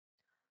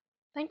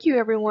Thank you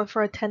everyone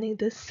for attending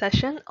this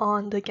session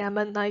on the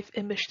gamma knife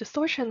image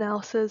distortion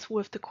analysis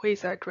with the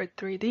QUASAR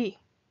GRID3D.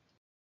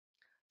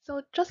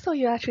 So just so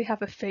you actually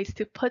have a face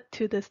to put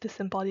to this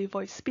disembodied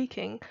voice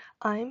speaking,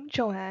 I'm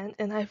Joanne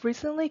and I've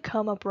recently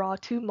come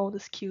abroad to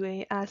Modus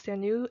QA as their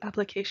new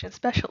application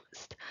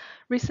specialist.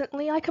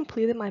 Recently I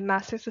completed my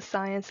Master's of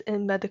Science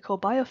in Medical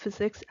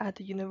Biophysics at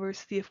the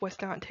University of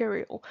Western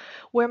Ontario,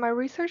 where my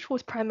research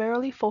was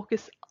primarily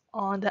focused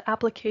on the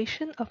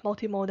application of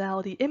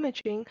multimodality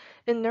imaging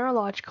in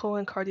neurological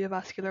and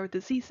cardiovascular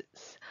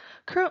diseases.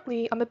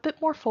 Currently, I'm a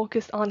bit more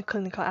focused on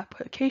clinical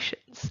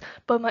applications,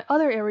 but my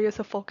other areas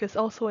of focus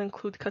also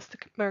include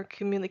customer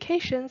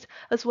communications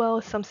as well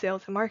as some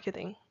sales and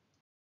marketing.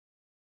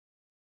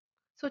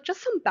 So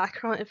just some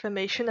background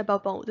information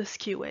about Modus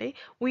QA.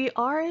 We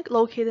are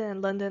located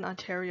in London,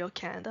 Ontario,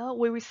 Canada,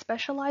 where we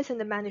specialize in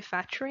the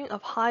manufacturing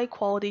of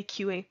high-quality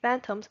QA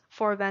phantoms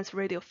for advanced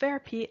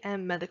radiotherapy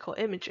and medical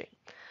imaging.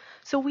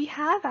 So we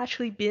have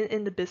actually been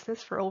in the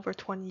business for over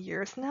 20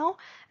 years now,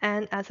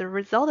 and as a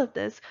result of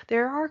this,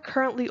 there are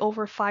currently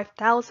over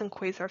 5,000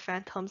 quasar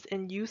phantoms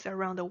in use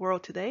around the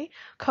world today,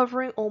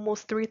 covering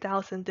almost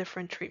 3,000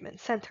 different treatment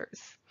centers.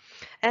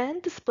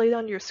 And displayed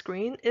on your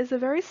screen is a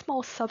very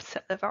small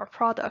subset of our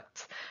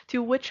products,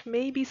 to which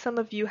maybe some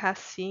of you have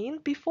seen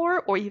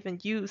before or even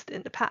used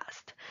in the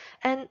past.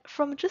 And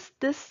from just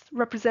this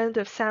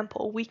representative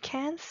sample, we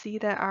can see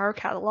that our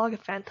catalog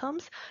of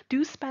phantoms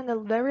do span a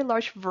very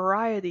large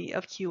variety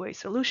of QA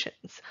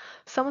solutions,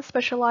 some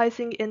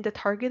specializing in the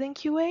targeting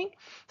QA,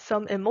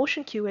 some in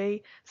motion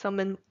QA, some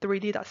in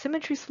 3D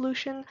symmetry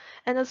solution,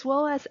 and as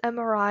well as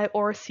MRI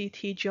or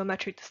CT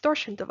geometric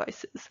distortion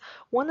devices,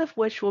 one of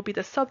which will be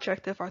the subject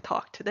of our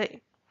talk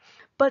today.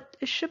 But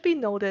it should be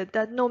noted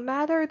that no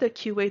matter the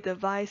QA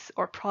device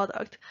or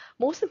product,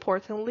 most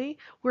importantly,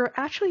 we're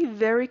actually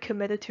very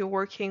committed to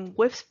working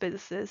with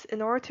businesses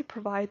in order to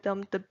provide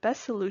them the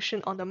best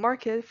solution on the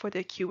market for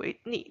their QA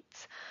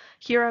needs.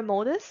 Here at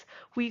Modus,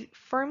 we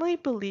firmly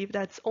believe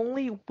that it's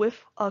only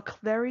with a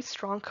very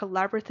strong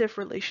collaborative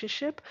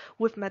relationship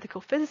with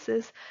medical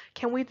physicists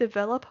can we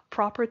develop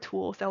proper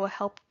tools that will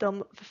help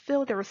them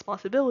fulfill their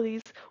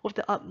responsibilities with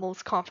the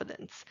utmost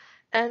confidence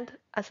and,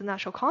 as a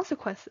natural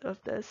consequence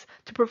of this,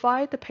 to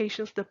provide the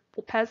patients the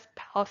best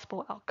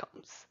possible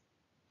outcomes.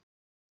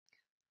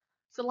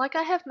 So like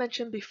I have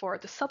mentioned before,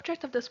 the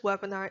subject of this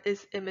webinar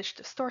is image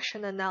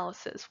distortion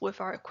analysis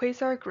with our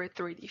QUASAR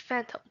GRID3D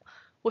Phantom.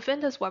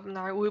 Within this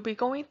webinar, we'll be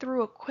going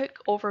through a quick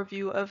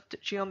overview of the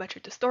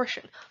geometric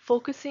distortion,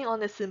 focusing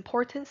on its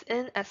importance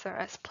in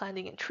SRS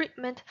planning and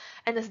treatment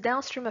and its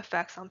downstream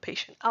effects on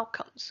patient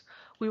outcomes.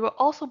 We will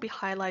also be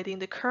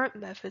highlighting the current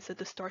methods of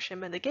distortion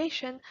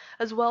mitigation,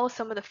 as well as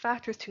some of the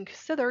factors to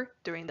consider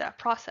during that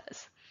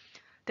process.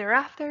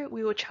 Thereafter,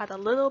 we will chat a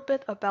little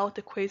bit about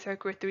the QUASAR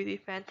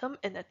GRID3D Phantom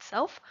in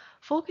itself,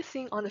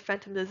 focusing on the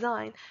Phantom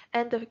design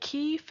and the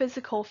key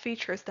physical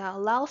features that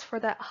allows for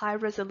that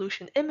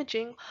high-resolution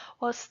imaging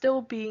while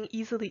still being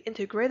easily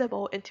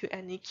integratable into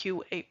any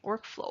QA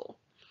workflow.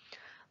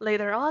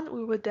 Later on,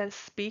 we would then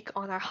speak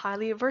on our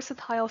highly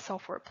versatile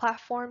software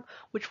platform,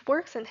 which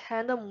works in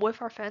tandem with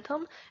our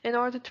Phantom in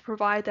order to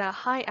provide that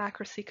high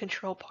accuracy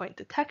control point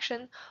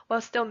detection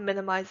while still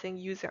minimizing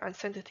user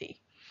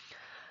uncertainty.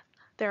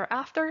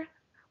 Thereafter,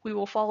 we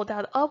will follow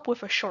that up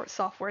with a short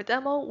software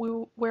demo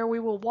where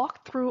we will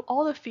walk through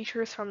all the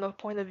features from the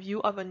point of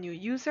view of a new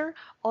user,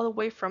 all the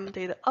way from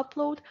data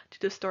upload to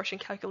distortion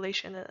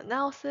calculation and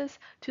analysis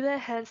to the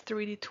enhanced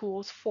 3D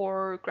tools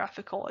for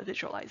graphical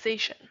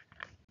visualization.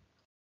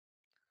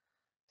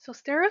 So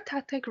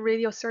stereotactic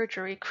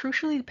radiosurgery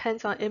crucially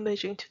depends on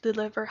imaging to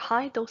deliver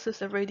high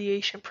doses of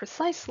radiation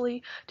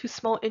precisely to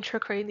small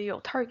intracranial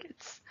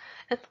targets.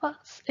 And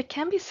thus, it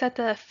can be said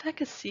that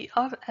efficacy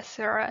of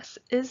SRS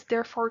is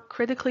therefore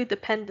critically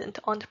dependent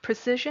on the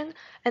precision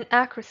and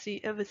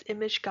accuracy of its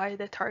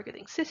image-guided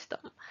targeting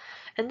system.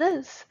 And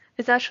this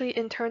is actually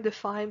in turn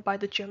defined by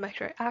the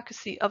geometric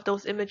accuracy of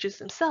those images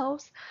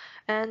themselves,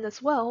 and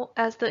as well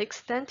as the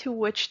extent to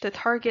which the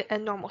target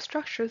and normal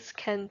structures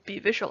can be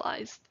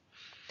visualized.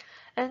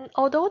 And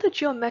although the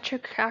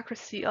geometric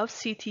accuracy of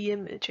CT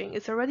imaging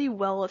is already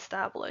well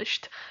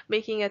established,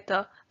 making it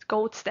the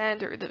gold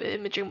standard of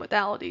imaging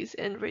modalities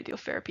in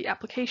radiotherapy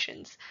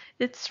applications,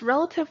 its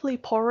relatively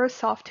porous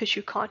soft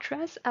tissue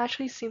contrast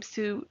actually seems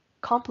to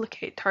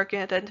complicate target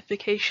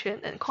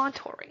identification and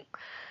contouring.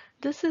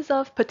 This is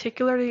of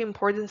particular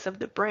importance of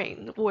the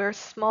brain, where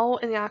small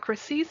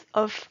inaccuracies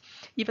of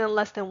even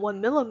less than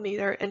 1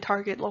 millimeter in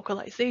target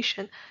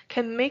localization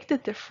can make the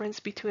difference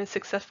between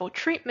successful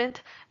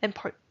treatment and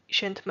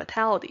patient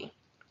mortality.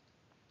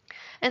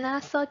 And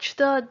as such,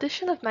 the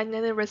addition of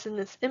magnetic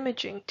resonance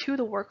imaging to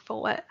the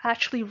workflow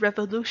actually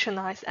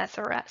revolutionized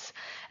SRS,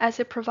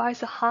 as it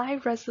provides a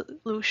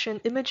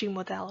high-resolution imaging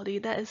modality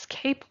that is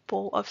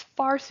capable of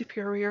far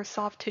superior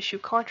soft tissue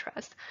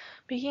contrast,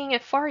 making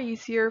it far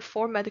easier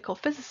for medical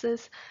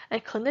physicists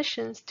and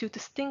clinicians to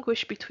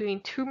distinguish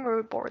between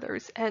tumor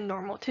borders and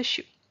normal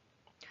tissue.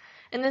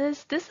 And it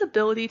is this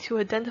ability to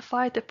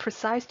identify the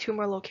precise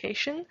tumor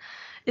location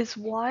is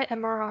why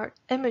MRI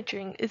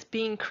imaging is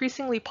being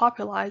increasingly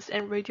popularized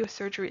in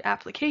radiosurgery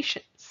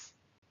applications.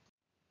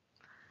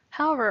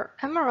 However,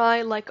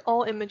 MRI, like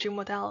all imaging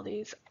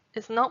modalities,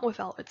 is not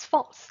without its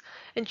faults,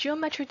 and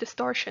geometric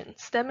distortion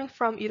stemming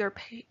from either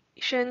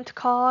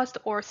patient-caused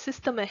or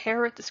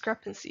system-inherent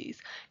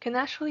discrepancies can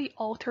actually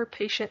alter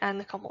patient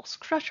anatomical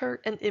structure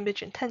and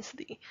image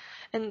intensity,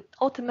 and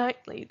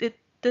ultimately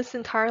this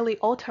entirely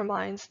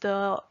undermines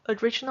the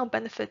original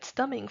benefits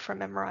stemming from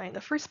MRI in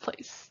the first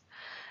place.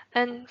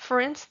 And for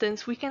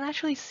instance, we can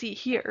actually see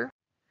here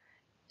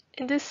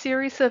in this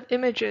series of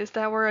images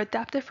that were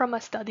adapted from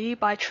a study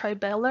by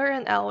Tribeller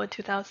and al. In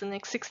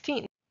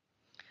 2016.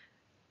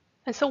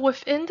 And so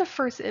within the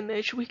first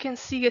image, we can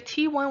see a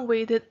T1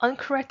 weighted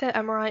uncorrected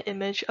MRI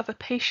image of a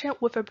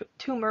patient with a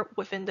tumor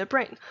within the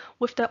brain,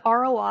 with the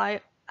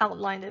ROI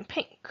outlined in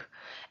pink.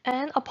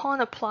 And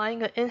upon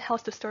applying an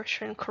in-house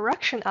distortion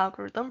correction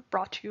algorithm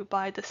brought to you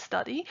by the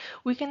study,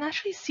 we can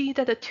actually see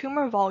that the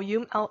tumor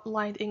volume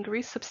outlined in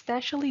green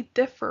substantially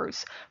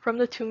differs from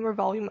the tumor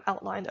volume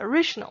outlined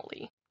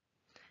originally.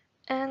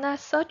 And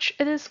as such,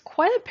 it is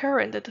quite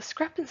apparent that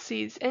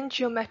discrepancies in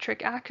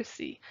geometric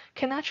accuracy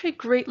can actually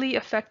greatly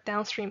affect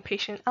downstream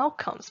patient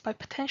outcomes by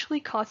potentially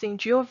causing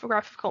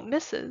geographical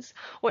misses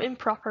or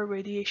improper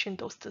radiation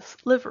dose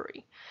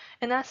delivery.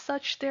 And as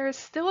such, there is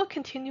still a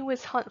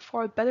continuous hunt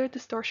for a better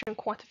distortion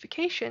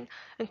quantification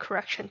and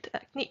correction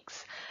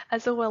techniques,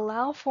 as it will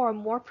allow for a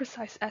more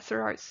precise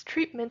SRS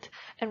treatment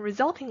and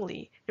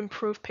resultingly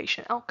improve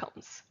patient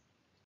outcomes.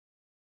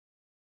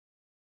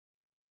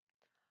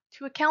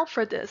 To account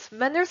for this,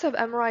 vendors of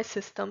MRI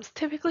systems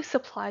typically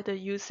supply the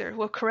user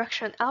with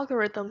correction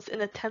algorithms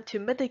in an attempt to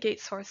mitigate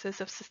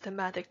sources of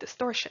systematic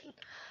distortion.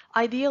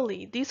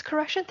 Ideally, these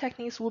correction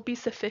techniques will be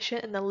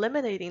sufficient in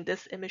eliminating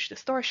this image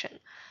distortion.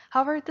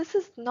 However, this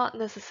is not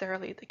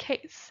necessarily the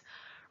case.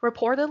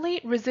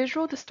 Reportedly,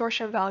 residual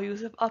distortion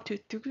values of up to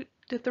 2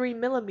 to 3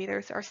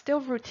 millimeters are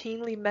still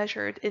routinely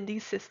measured in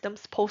these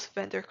systems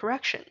post-vendor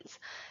corrections,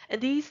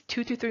 and these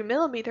 2 to 3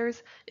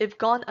 millimeters, if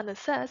gone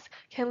unassessed,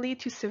 can lead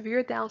to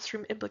severe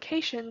downstream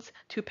implications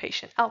to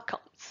patient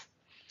outcomes.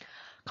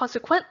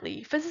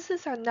 Consequently,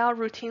 physicists are now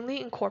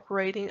routinely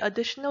incorporating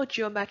additional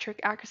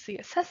geometric accuracy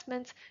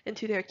assessments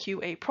into their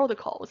QA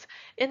protocols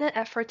in an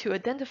effort to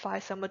identify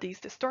some of these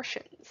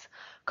distortions.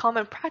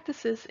 Common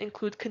practices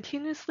include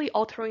continuously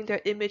altering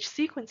their image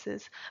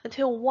sequences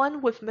until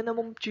one with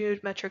minimum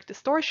geometric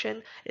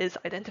distortion is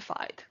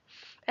identified.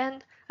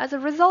 And as a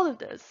result of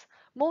this,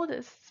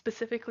 Modus,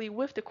 specifically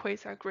with the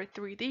QUASAR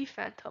GRID3D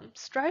Phantom,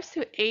 strives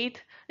to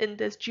aid in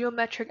this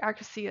geometric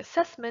accuracy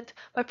assessment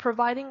by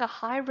providing a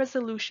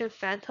high-resolution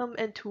phantom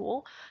and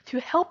tool to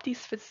help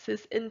these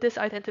physicists in this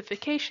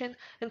identification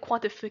and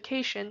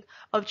quantification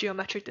of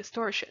geometric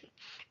distortion.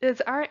 It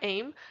is our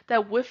aim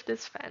that with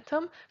this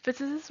phantom,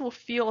 physicists will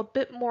feel a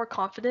bit more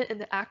confident in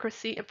the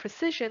accuracy and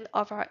precision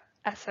of our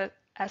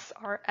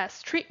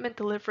SRS treatment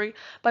delivery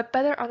by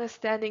better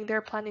understanding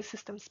their planning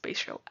system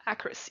spatial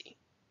accuracy.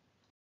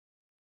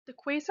 The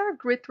QUASAR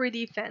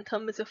GRID3D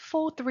Phantom is a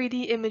full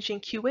 3D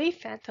imaging QA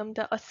phantom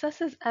that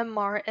assesses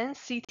MR and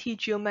CT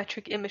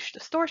geometric image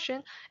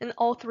distortion in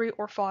all three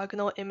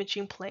orthogonal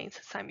imaging planes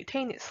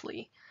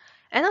simultaneously.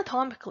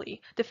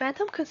 Anatomically, the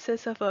phantom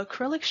consists of an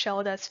acrylic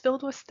shell that is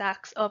filled with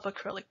stacks of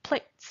acrylic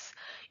plates.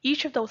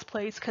 Each of those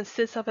plates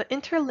consists of an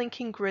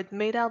interlinking grid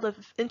made out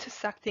of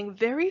intersecting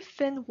very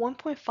thin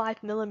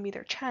 1.5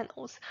 millimeter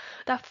channels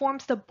that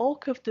forms the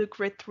bulk of the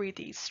Grid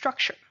 3D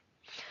structure.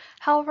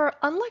 However,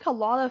 unlike a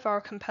lot of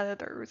our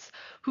competitors,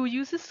 who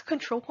uses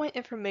control point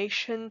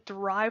information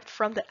derived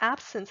from the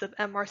absence of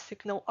MR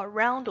signal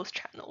around those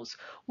channels,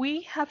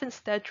 we have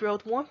instead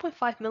drilled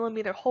 1.5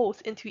 millimeter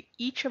holes into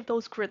each of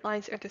those grid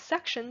lines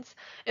intersections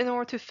in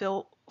order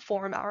to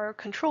form our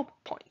control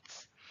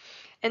points.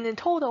 And in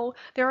total,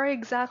 there are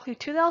exactly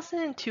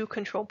 2002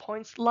 control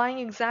points lying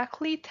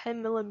exactly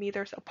 10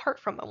 millimeters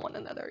apart from one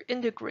another in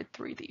the Grid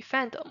 3D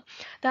Phantom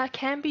that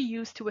can be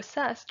used to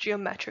assess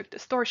geometric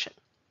distortion.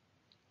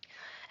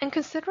 And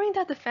considering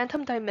that the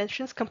phantom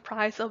dimensions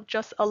comprise of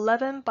just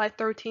 11 by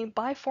 13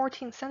 by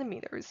 14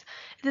 centimeters,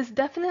 it is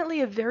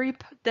definitely a very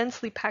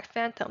densely packed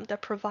phantom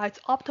that provides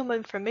optimal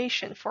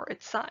information for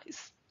its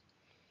size.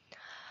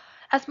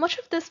 As much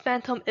of this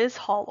phantom is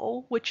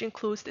hollow, which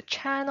includes the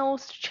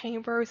channels,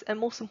 chambers, and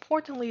most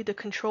importantly the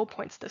control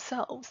points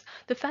themselves,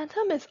 the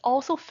phantom is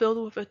also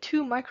filled with a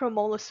 2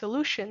 micromolar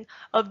solution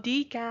of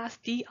D-gas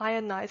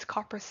deionized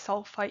copper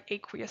sulfide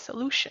aqueous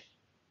solution.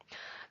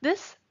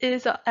 This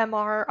is a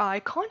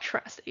MRI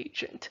contrast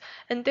agent,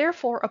 and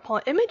therefore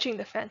upon imaging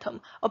the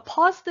phantom, a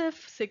positive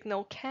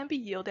signal can be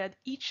yielded at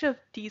each of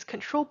these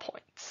control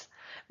points,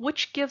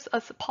 which gives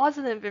us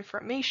positive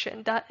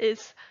information that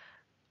is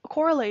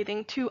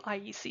correlating to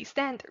IEC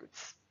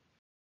standards.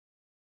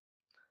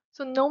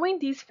 So knowing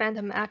these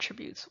phantom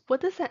attributes, what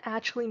does that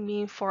actually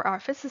mean for our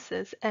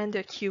physicists and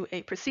their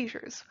QA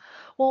procedures?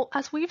 Well,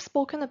 as we've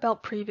spoken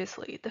about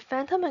previously, the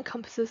phantom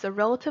encompasses a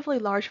relatively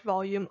large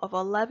volume of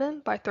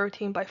 11 by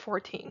 13 by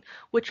 14,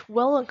 which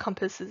well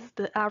encompasses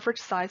the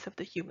average size of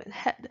the human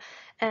head.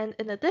 And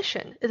in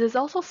addition, it is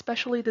also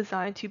specially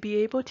designed to be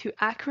able to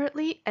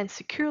accurately and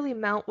securely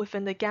mount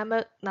within the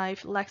gamma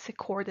knife lexic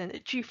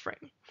coordinate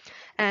G-frame.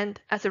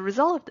 And as a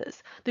result of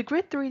this, the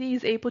Grid3D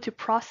is able to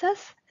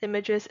process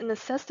images and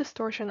assess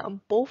distortion on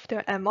both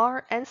their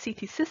MR and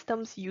CT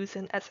systems used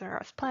in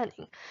SNRS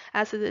planning,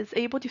 as it is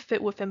able to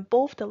fit within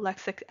both the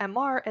lexic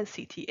MR and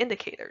CT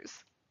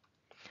indicators.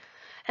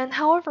 And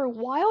however,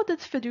 while the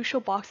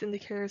fiducial box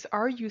indicators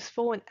are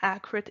useful in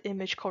accurate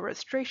image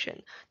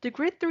co-registration, the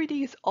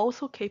Grid3D is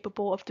also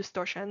capable of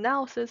distortion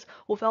analysis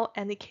without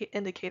any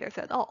indicators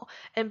at all,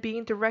 and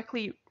being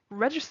directly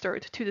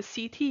registered to the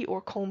CT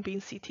or cone beam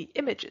CT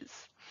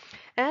images.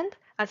 And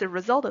as a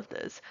result of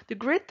this, the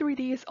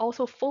Grid3D is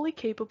also fully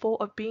capable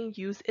of being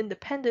used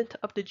independent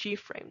of the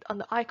G-frame on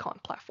the Icon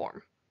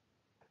platform.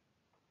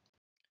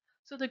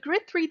 So the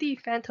Grid3D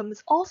Phantom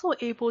is also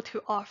able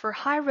to offer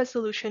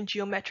high-resolution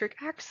geometric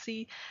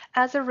accuracy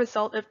as a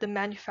result of the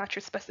manufacturer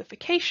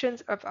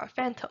specifications of our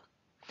Phantom.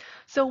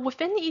 So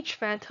within each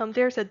phantom,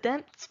 there's a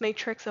dense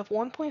matrix of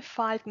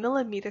 1.5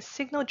 millimeter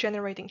signal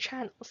generating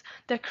channels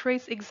that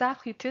creates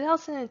exactly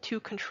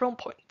 2002 control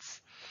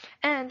points.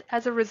 And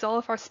as a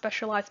result of our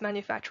specialized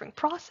manufacturing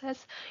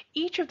process,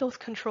 each of those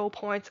control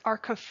points are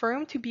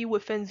confirmed to be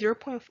within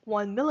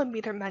 0.1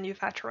 millimeter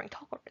manufacturing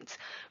tolerance,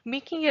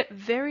 making it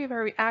very,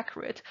 very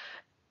accurate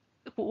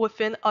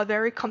within a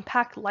very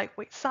compact,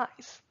 lightweight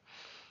size.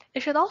 It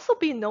should also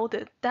be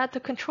noted that the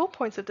control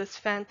points of this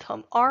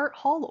phantom are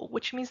hollow,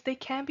 which means they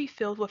can be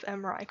filled with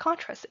MRI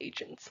contrast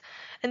agents,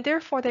 and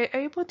therefore they're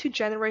able to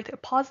generate a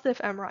positive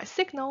MRI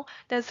signal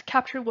that is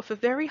captured with a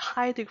very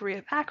high degree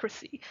of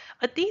accuracy,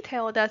 a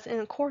detail that's in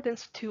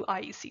accordance to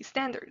IEC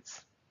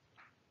standards.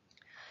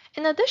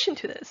 In addition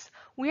to this,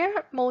 we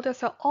at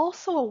Modus are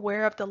also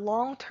aware of the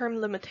long-term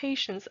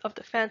limitations of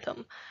the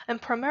phantom,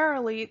 and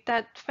primarily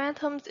that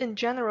phantoms in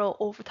general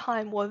over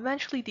time will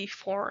eventually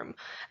deform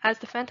as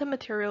the phantom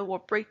material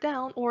will break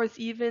down or is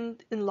even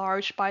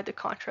enlarged by the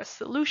contrast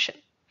solution.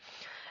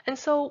 And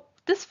so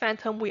this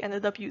phantom we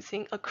ended up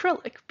using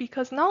acrylic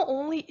because not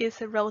only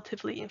is it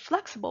relatively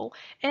inflexible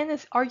and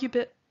is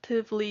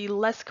arguably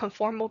less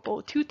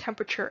conformable to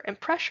temperature and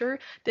pressure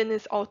than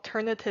its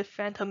alternative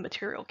phantom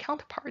material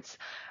counterparts,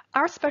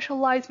 our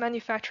specialized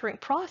manufacturing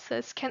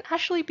process can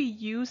actually be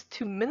used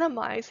to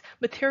minimize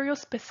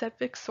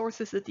material-specific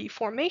sources of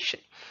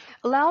deformation,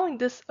 allowing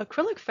this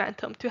acrylic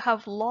phantom to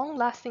have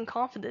long-lasting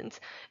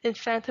confidence in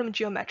phantom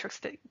geometric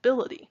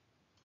stability.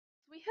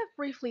 We have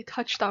briefly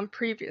touched on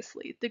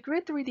previously, the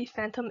Grid3D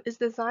Phantom is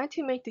designed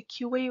to make the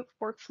QA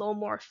workflow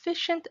more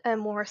efficient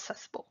and more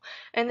accessible,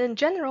 and in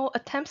general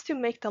attempts to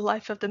make the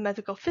life of the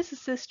medical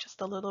physicist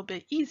just a little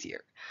bit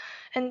easier.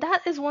 And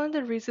that is one of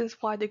the reasons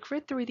why the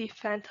Grid3D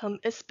Phantom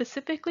is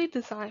specifically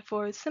designed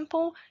for a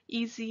simple,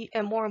 easy,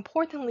 and more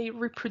importantly,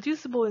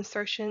 reproducible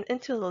insertion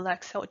into the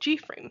Lexel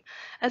G-frame,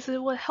 as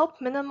it will help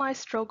minimize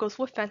struggles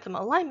with phantom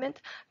alignment,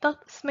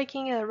 thus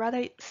making it a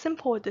rather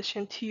simple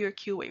addition to your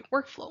QA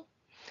workflow.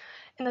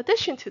 In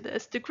addition to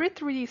this, the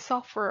Grid3D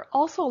software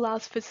also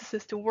allows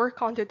physicists to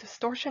work on their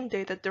distortion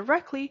data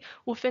directly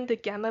within the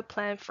gamma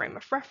plane frame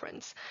of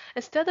reference,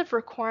 instead of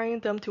requiring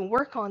them to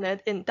work on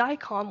it in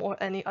DICOM or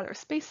any other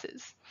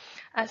spaces.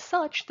 As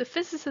such, the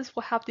physicists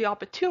will have the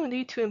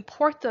opportunity to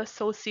import the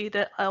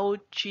associated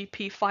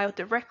LGP file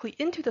directly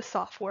into the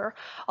software,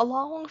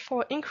 allowing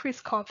for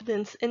increased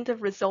confidence in the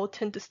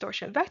resultant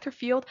distortion vector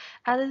field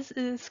as it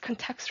is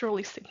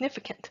contextually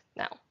significant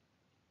now.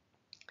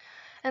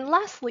 And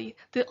lastly,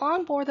 the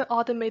onboard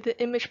automated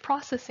image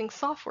processing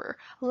software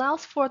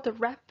allows for the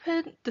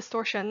rapid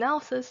distortion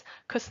analysis,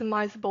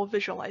 customizable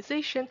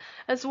visualization,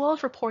 as well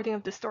as reporting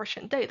of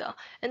distortion data.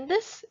 And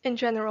this, in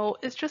general,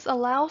 is just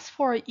allows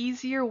for an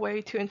easier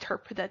way to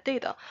interpret that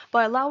data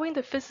by allowing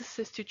the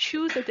physicist to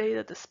choose a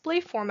data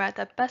display format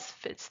that best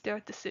fits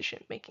their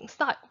decision-making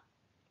style.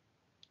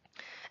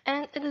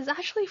 And it is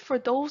actually for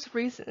those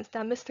reasons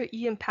that Mr.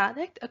 Ian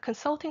Paddock, a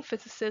consulting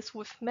physicist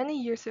with many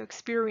years of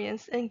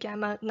experience in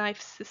gamma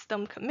knife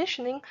system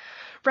commissioning,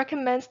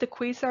 recommends the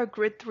QUASAR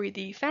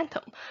GRID3D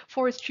Phantom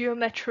for its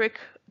geometric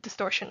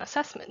distortion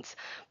assessments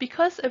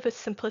because of its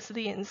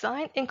simplicity in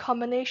design in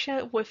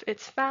combination with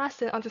its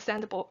fast and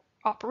understandable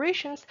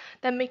operations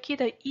that make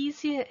it an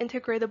easy and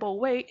integratable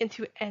way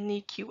into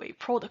any QA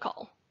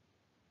protocol.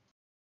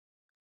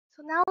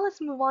 So now let's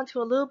move on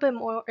to a little bit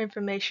more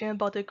information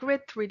about the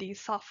Grid3D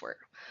software.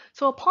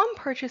 So upon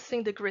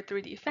purchasing the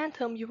Grid3D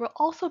Phantom, you will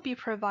also be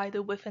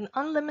provided with an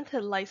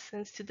unlimited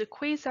license to the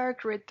QUASAR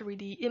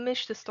Grid3D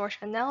Image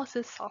Distortion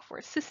Analysis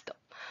software system.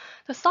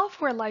 The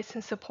software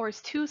license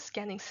supports 2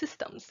 scanning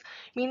systems,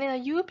 meaning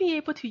that you will be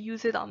able to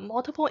use it on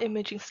multiple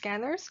imaging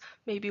scanners,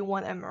 maybe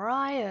one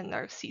MRI and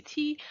another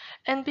CT,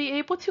 and be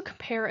able to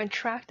compare and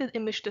track the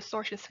image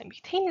distortion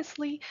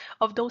simultaneously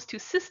of those 2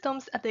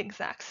 systems at the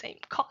exact same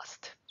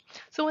cost.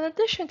 So in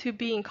addition to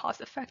being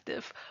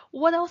cost-effective,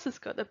 what else is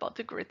good about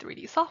the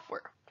Grid3D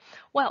software?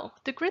 Well,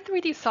 the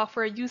Grid3D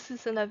software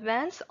uses an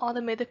advanced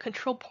automated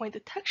control point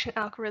detection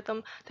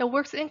algorithm that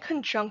works in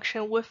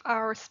conjunction with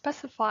our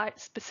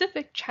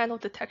specific channel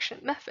detection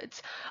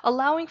methods,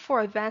 allowing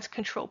for advanced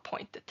control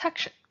point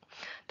detection.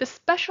 The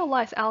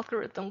specialized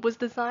algorithm was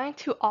designed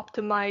to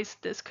optimize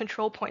this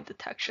control point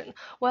detection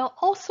while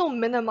also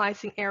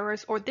minimizing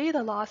errors or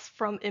data loss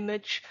from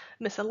image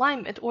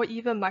misalignment or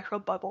even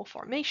microbubble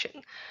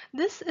formation.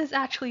 This is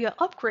actually an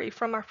upgrade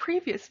from our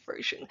previous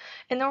version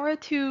in order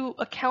to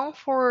account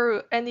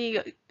for any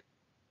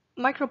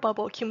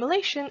microbubble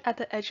accumulation at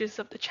the edges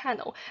of the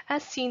channel,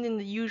 as seen in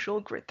the usual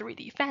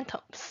Grid3D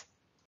phantoms.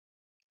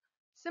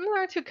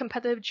 Similar to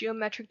competitive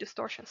geometric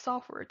distortion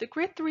software, the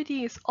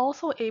Grid3D is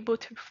also able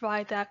to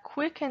provide that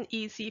quick and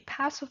easy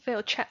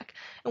pass-or-fail check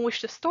in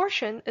which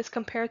distortion is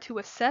compared to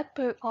a set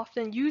but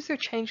often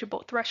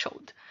user-changeable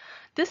threshold.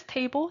 This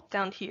table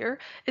down here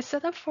is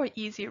set up for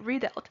easy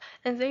readout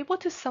and is able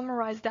to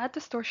summarize that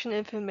distortion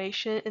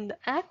information in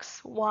the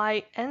X,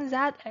 Y, and Z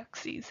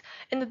axes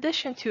in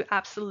addition to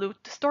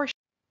absolute distortion.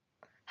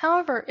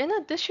 However, in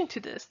addition to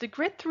this, the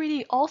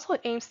Grid3D also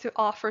aims to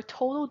offer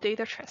total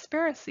data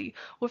transparency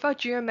without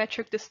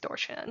geometric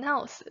distortion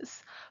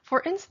analysis.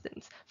 For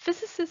instance,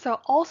 physicists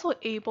are also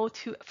able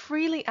to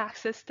freely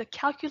access the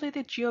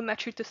calculated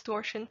geometric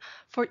distortion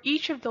for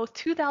each of those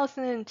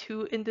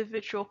 2002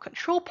 individual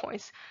control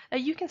points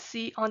that you can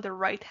see on the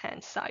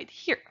right-hand side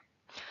here.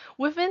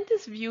 Within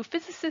this view,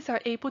 physicists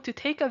are able to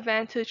take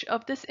advantage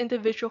of this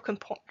individual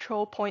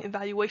control point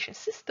evaluation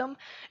system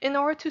in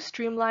order to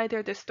streamline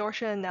their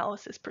distortion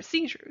analysis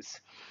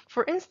procedures.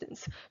 For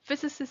instance,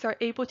 physicists are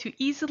able to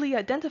easily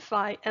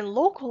identify and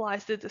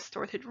localize the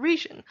distorted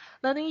region,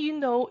 letting you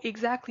know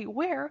exactly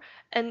where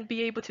and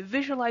be able to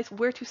visualize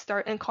where to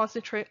start and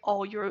concentrate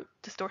all your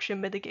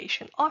distortion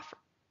mitigation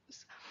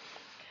offers.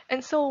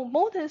 And so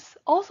Modus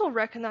also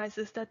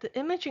recognizes that the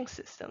imaging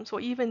systems or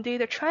even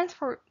data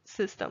transfer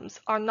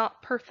systems are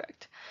not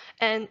perfect,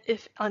 and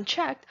if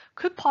unchecked,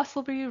 could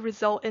possibly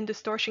result in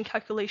distortion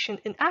calculation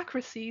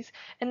inaccuracies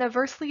and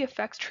adversely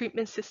affects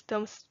treatment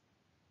systems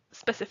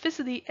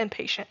specificity and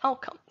patient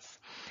outcomes.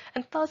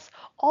 And thus,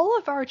 all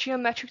of our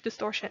geometric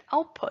distortion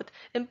output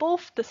in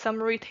both the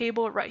summary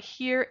table right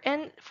here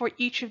and for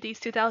each of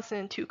these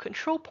 2002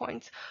 control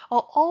points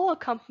are all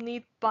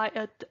accompanied by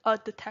a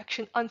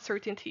detection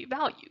uncertainty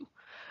value,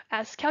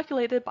 as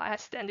calculated by a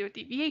standard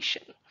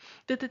deviation.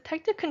 The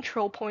detected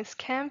control points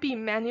can be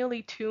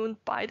manually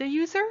tuned by the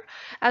user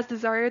as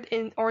desired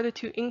in order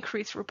to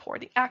increase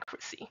reporting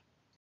accuracy.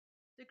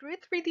 The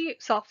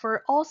Grid3D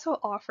software also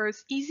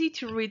offers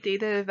easy-to-read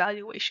data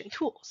evaluation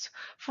tools.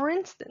 For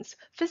instance,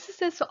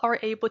 physicists are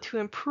able to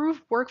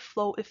improve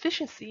workflow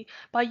efficiency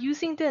by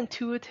using the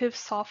intuitive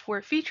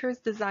software features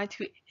designed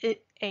to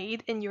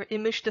aid in your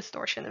image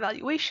distortion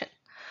evaluation.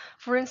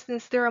 For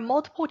instance, there are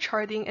multiple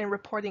charting and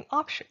reporting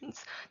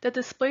options that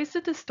displays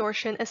the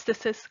distortion and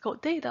statistical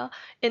data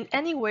in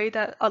any way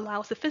that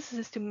allows the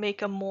physicist to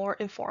make a more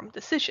informed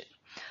decision.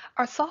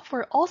 Our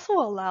software also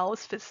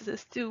allows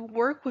physicists to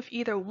work with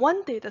either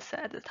one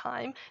dataset at a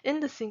time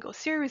in the single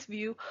series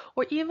view,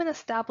 or even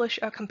establish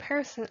a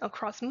comparison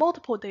across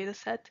multiple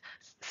dataset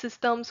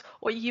systems,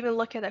 or even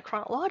look at it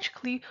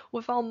chronologically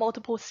without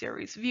multiple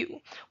series view,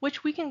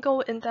 which we can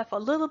go in depth a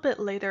little bit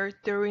later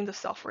during the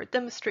software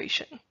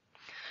demonstration.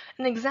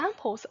 And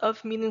examples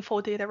of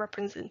meaningful data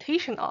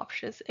representation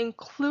options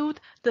include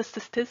the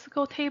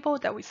statistical table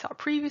that we saw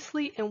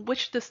previously, in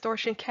which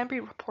distortion can be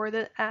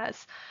reported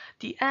as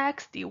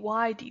dx, dy,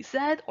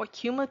 dz, or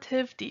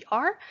cumulative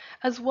dr,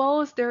 as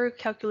well as their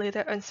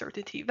calculated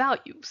uncertainty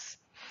values.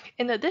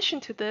 In addition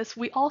to this,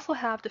 we also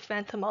have the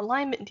phantom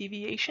alignment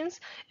deviations,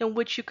 in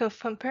which you can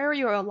compare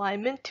your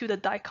alignment to the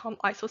DICOM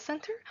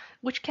isocenter,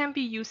 which can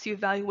be used to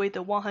evaluate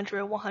the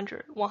 100,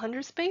 100,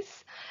 100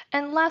 space.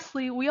 And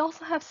lastly, we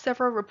also have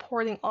several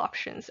reporting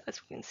options,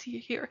 as we can see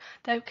here,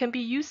 that can be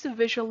used to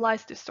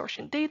visualize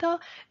distortion data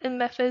in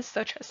methods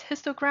such as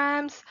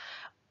histograms,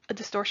 a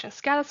distortion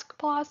status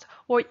plot,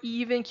 or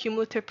even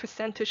cumulative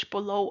percentage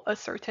below a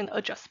certain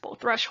adjustable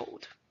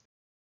threshold.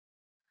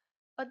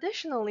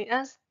 Additionally,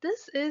 as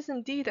this is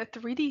indeed a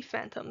 3D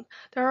phantom,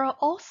 there are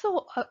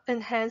also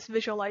enhanced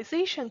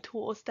visualization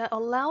tools that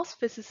allows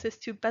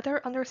physicists to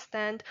better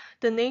understand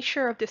the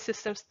nature of the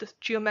system's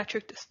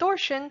geometric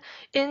distortion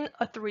in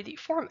a 3D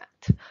format.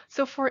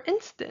 So for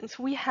instance,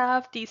 we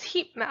have these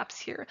heat maps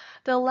here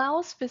that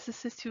allows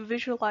physicists to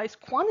visualize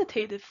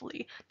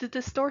quantitatively the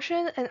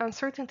distortion and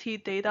uncertainty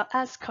data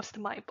as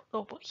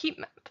customizable heat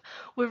map,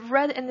 with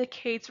red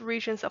indicates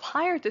regions of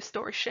higher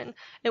distortion,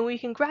 and we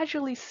can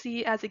gradually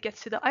see as it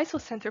gets to the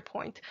isocenter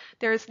point,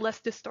 there is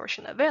less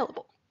distortion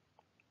available.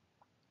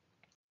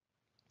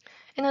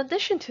 In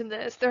addition to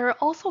this, there are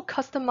also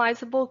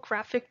customizable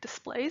graphic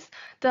displays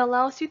that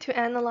allows you to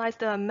analyze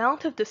the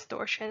amount of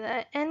distortion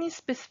at any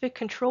specific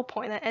control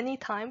point at any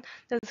time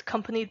that is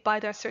accompanied by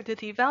the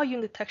uncertainty value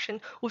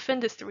detection within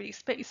this 3D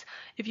space.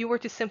 If you were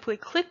to simply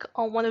click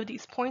on one of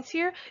these points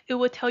here, it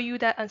would tell you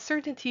that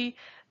uncertainty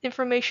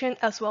information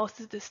as well as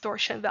the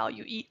distortion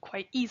value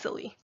quite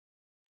easily.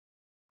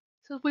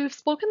 So we've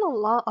spoken a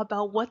lot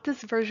about what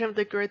this version of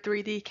the Grid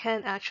 3D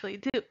can actually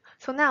do.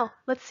 So now,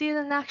 let's see it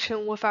in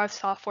action with our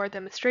software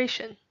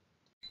demonstration.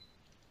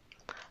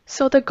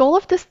 So the goal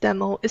of this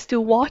demo is to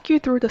walk you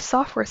through the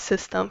software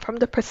system from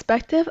the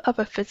perspective of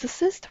a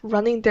physicist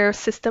running their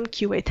system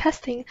QA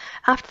testing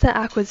after the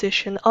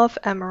acquisition of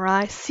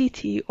MRI,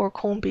 CT, or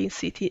cone beam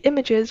CT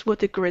images with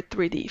the Grid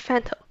 3D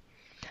Phantom.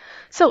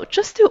 So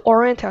just to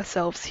orient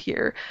ourselves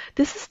here,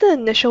 this is the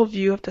initial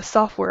view of the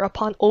software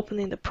upon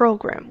opening the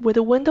program, where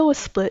the window is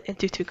split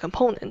into two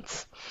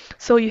components.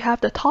 So you have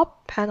the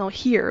top panel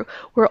here,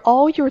 where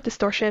all your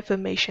distortion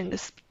information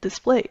is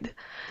displayed.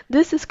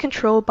 This is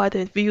controlled by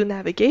the view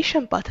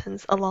navigation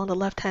buttons along the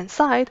left-hand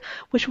side,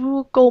 which we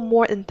will go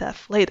more in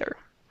depth later.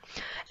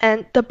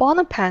 And the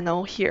bottom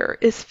panel here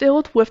is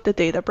filled with the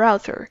data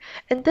browser.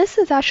 And this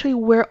is actually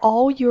where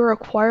all your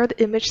acquired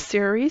image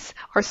series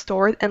are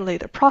stored and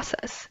later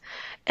processed.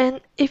 And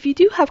if you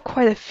do have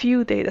quite a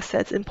few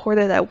datasets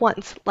imported at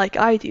once, like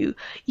I do,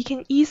 you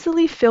can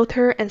easily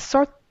filter and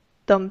sort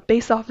them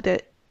based off the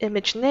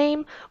image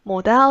name,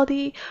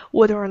 modality,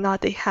 whether or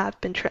not they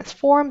have been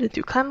transformed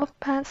into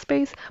Compatibility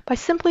space by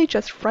simply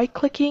just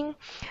right-clicking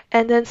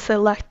and then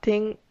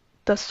selecting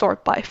the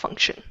sort by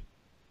function.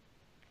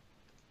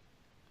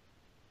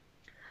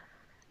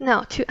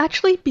 Now, to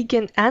actually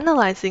begin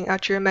analyzing our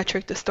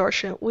geometric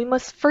distortion, we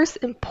must first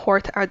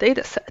import our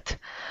dataset.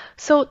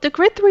 So the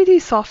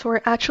Grid3D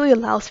software actually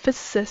allows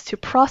physicists to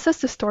process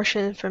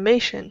distortion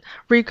information,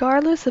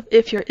 regardless of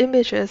if your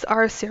images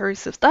are a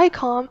series of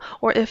DICOM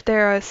or if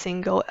they're a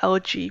single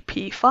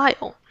LGP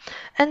file.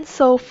 And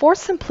so for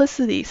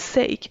simplicity's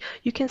sake,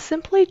 you can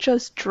simply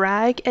just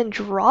drag and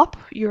drop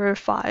your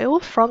file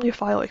from your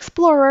file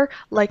explorer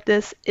like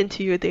this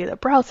into your data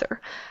browser.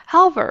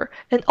 However,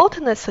 an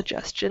alternate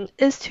suggestion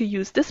is to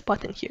use this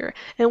button here,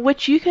 in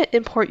which you can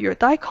import your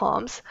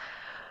DICOMs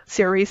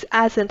series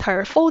as an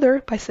entire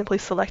folder by simply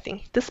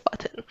selecting this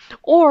button.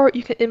 Or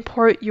you can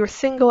import your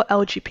single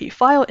LGP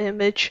file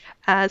image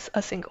as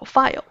a single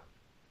file.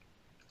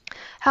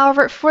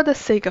 However, for the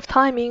sake of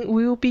timing,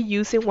 we will be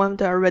using one of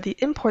the already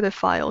imported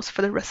files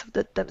for the rest of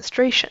the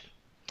demonstration.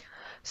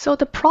 So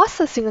the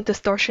processing of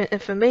distortion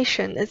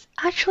information is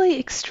actually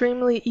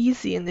extremely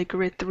easy in the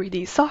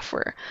Grid3D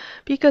software,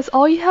 because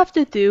all you have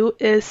to do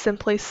is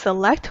simply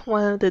select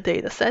one of the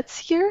datasets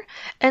here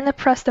and then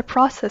press the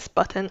process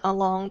button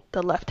along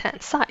the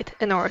left-hand side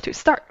in order to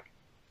start.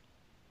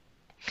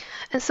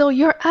 And so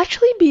you'll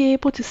actually be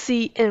able to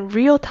see in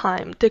real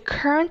time the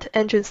current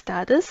engine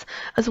status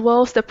as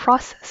well as the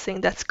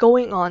processing that's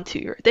going on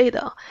to your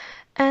data.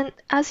 And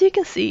as you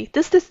can see,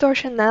 this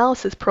distortion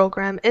analysis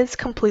program is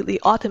completely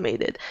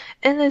automated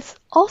and is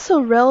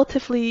also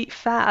relatively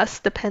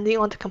fast depending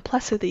on the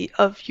complexity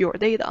of your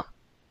data.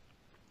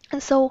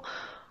 And so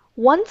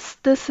once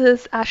this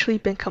has actually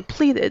been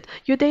completed,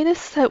 your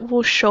dataset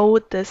will show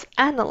this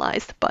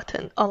Analyzed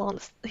button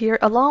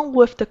along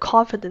with the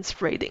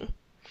confidence rating.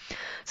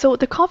 So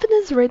the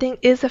confidence rating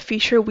is a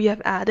feature we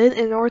have added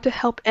in order to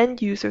help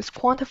end users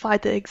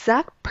quantify the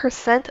exact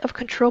percent of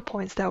control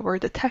points that were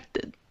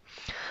detected.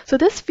 So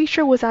this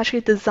feature was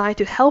actually designed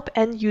to help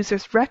end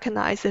users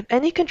recognize if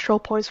any control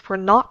points were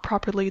not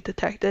properly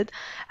detected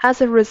as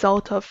a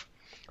result of,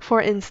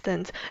 for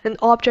instance, an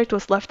object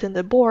was left in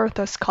the board,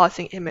 thus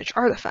causing image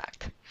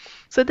artifact.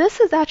 So this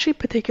is actually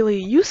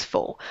particularly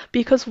useful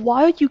because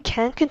while you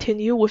can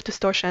continue with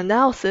distortion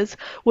analysis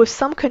with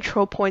some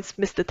control points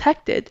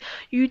misdetected,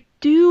 you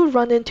do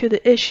run into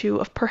the issue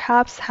of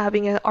perhaps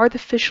having an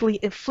artificially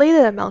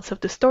inflated amounts of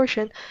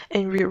distortion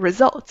in your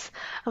results.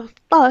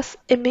 Thus,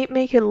 it may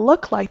make it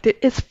look like there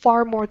is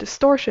far more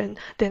distortion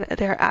than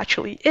there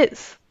actually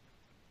is.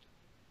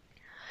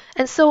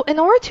 And so in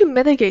order to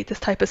mitigate this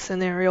type of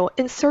scenario,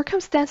 in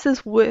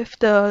circumstances with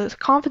the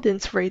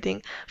confidence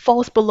rating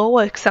falls below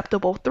an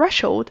acceptable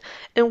threshold,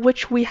 in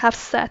which we have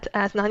set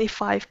as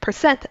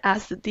 95%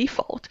 as the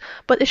default,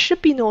 but it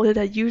should be noted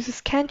that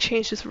users can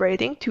change this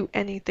rating to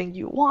anything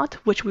you want,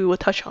 which we will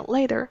touch on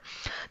later,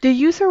 the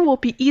user will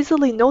be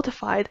easily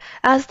notified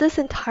as this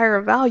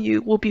entire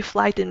value will be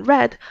flagged in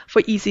red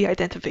for easy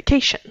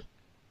identification.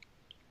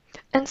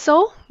 And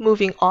so,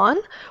 moving on,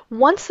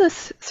 once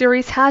this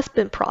series has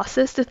been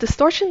processed, the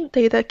distortion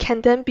data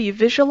can then be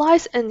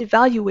visualized and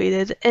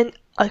evaluated in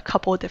a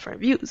couple of different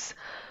views.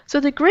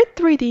 So the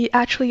Grid3D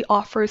actually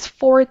offers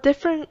 4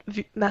 different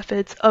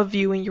methods of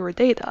viewing your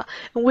data,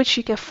 in which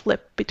you can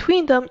flip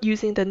between them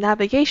using the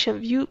navigation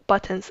view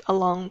buttons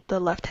along the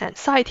left-hand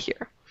side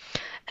here.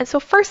 And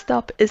so first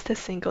up is the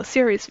single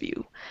series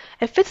view.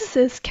 And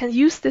physicists can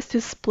use this to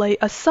display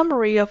a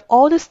summary of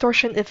all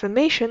distortion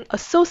information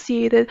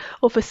associated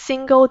with a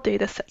single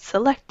dataset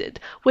selected,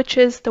 which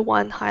is the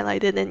one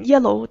highlighted in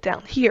yellow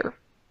down here.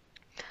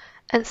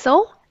 And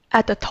so,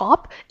 at the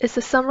top is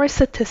the summary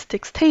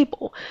statistics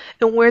table,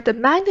 in where the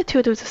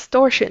magnitude of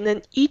distortion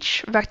in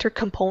each vector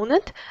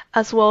component,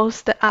 as well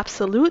as the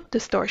absolute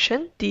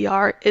distortion,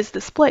 dr, is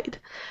displayed.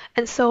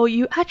 And so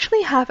you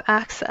actually have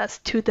access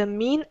to the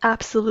mean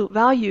absolute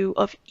value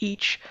of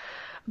each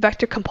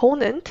vector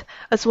component,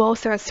 as well as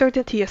their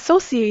uncertainty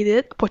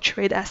associated,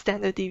 portrayed as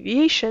standard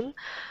deviation,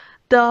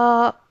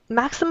 the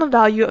maximum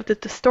value of the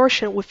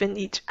distortion within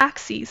each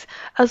axis,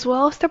 as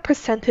well as the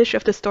percentage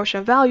of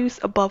distortion values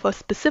above a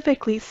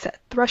specifically set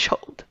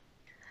threshold.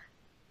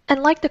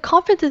 And like the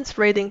confidence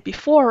rating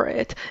before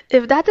it,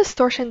 if that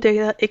distortion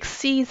data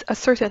exceeds a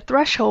certain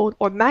threshold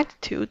or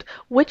magnitude,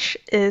 which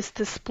is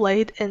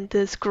displayed in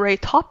this gray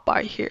top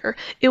bar here,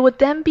 it would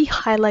then be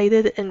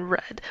highlighted in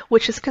red,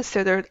 which is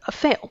considered a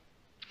fail.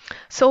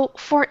 So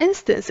for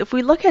instance, if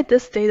we look at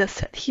this data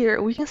set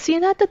here, we can see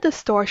that the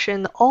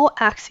distortion in all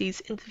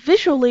axes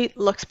individually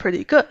looks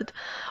pretty good.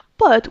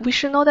 But we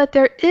should know that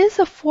there is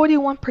a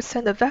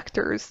 41% of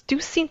vectors do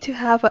seem to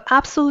have an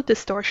absolute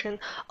distortion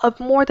of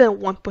more than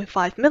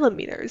 1.5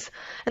 millimeters,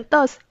 and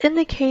thus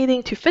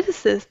indicating to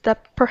physicists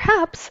that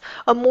perhaps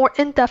a more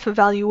in-depth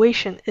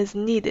evaluation is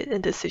needed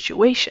in this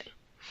situation.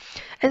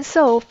 And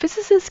so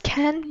physicists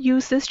can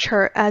use this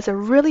chart as a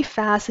really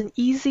fast and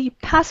easy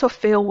pass or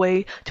fail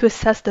way to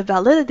assess the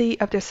validity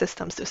of their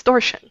system's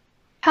distortion.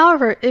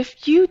 However,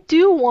 if you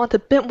do want a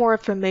bit more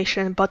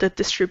information about the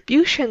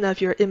distribution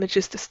of your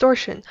image's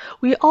distortion,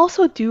 we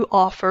also do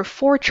offer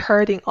 4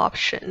 charting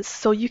options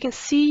so you can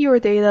see your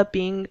data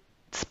being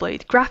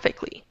displayed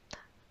graphically.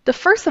 The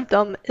first of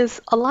them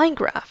is a line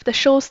graph that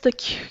shows the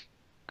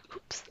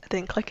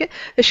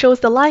It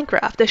shows the line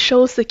graph that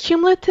shows the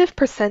cumulative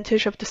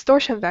percentage of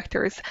distortion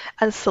vectors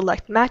at a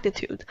select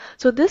magnitude.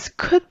 So this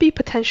could be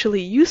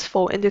potentially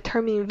useful in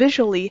determining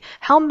visually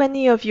how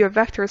many of your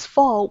vectors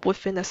fall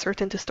within a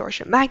certain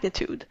distortion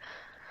magnitude.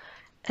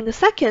 And the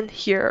second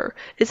here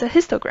is a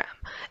histogram,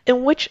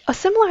 in which a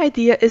similar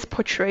idea is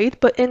portrayed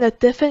but in a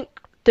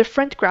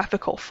different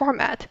graphical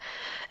format.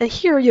 And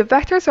here your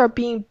vectors are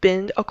being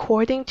binned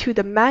according to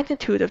the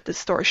magnitude of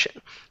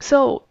distortion.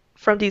 So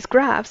from these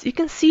graphs, you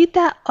can see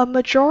that a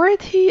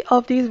majority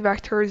of these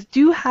vectors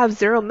do have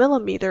 0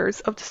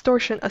 millimeters of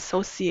distortion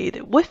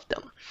associated with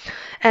them.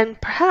 And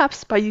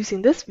perhaps by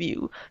using this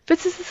view,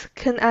 physicists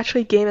can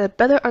actually gain a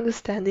better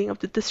understanding of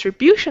the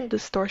distribution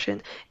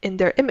distortion in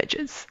their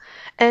images.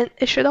 And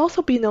it should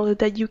also be noted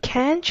that you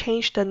can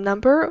change the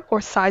number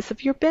or size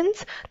of your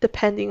bins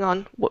depending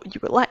on what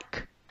you would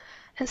like.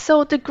 And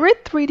so the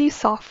Grid3D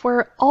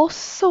software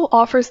also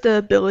offers the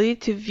ability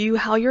to view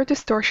how your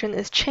distortion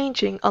is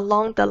changing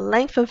along the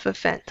length of a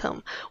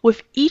phantom,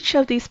 with each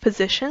of these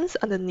positions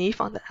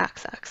underneath on the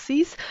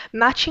x-axis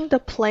matching the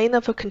plane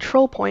of a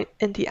control point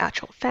in the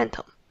actual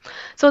phantom.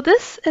 So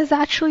this is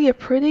actually a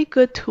pretty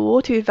good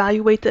tool to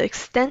evaluate the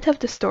extent of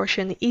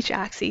distortion in each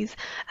axis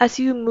as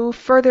you move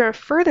further and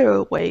further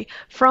away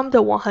from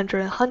the 100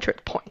 and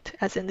 100 point,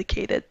 as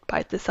indicated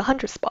by this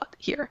 100 spot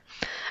here.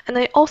 And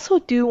I also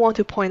do want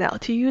to point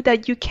out to you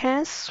that you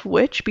can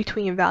switch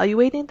between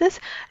evaluating this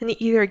in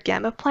either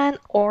gamma plan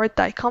or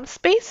DICOM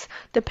space,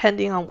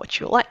 depending on what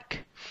you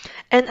like.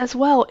 And as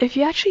well, if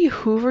you actually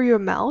hover your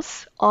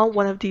mouse on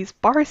one of these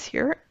bars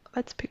here,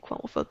 let's pick one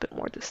with a bit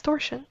more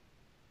distortion.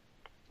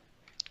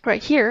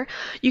 Right here,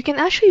 you can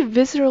actually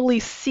visually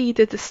see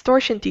the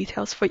distortion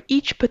details for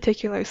each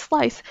particular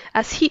slice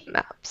as heat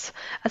maps,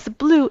 as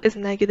blue is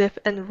negative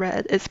and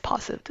red is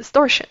positive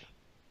distortion.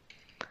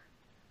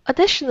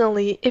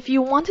 Additionally, if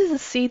you wanted to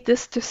see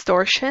this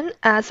distortion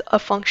as a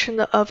function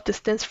of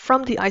distance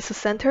from the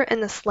isocenter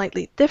in a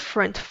slightly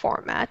different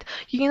format,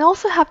 you can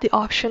also have the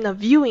option of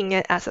viewing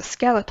it as a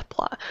scatter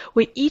plot,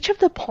 where each of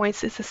the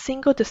points is a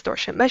single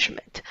distortion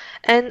measurement.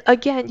 And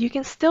again, you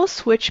can still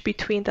switch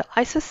between the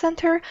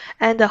isocenter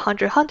and the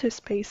 100-100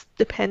 space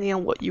depending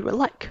on what you would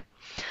like.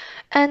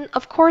 And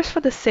of course, for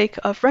the sake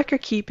of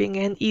record keeping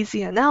and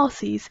easy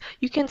analyses,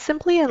 you can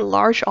simply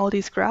enlarge all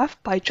these graphs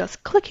by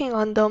just clicking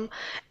on them,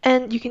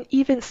 and you can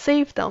even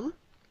save them.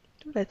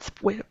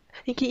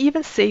 You can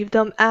even save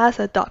them as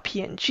a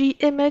 .png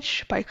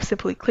image by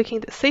simply clicking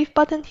the Save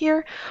button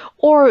here,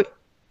 or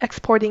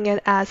exporting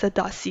it as a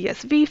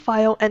 .csv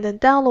file and then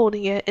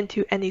downloading it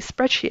into any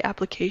spreadsheet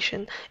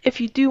application if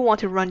you do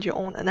want to run your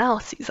own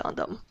analyses on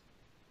them.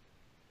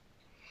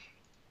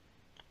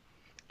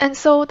 And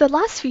so the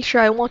last feature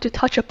I want to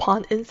touch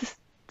upon in this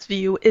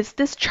view is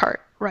this chart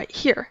right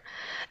here.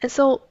 And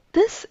so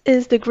this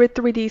is the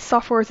Grid3D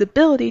software's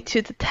ability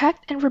to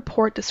detect and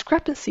report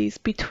discrepancies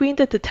between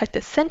the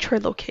detected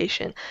centroid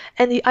location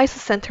and the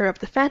isocenter of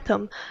the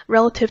phantom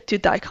relative to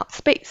DICOM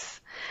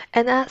space.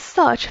 And as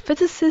such,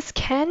 physicists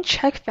can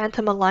check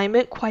phantom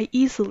alignment quite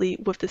easily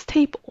with this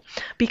table,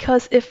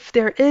 because if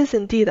there is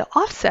indeed an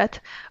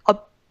offset,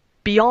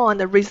 beyond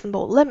a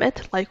reasonable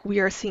limit, like we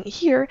are seeing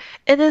here,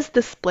 it is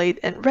displayed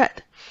in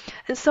red.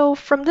 And so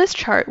from this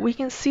chart, we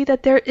can see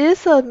that there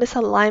is a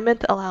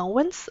misalignment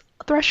allowance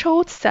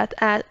threshold set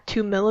at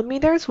 2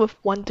 millimeters with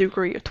 1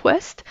 degree of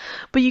twist,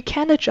 but you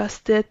can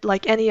adjust it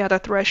like any other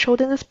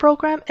threshold in this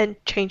program and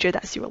change it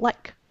as you would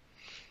like.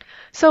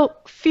 So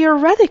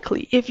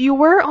theoretically, if you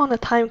were on a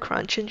time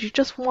crunch and you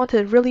just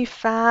wanted a really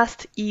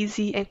fast,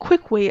 easy, and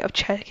quick way of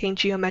checking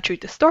geometric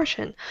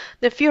distortion,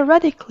 then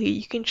theoretically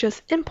you can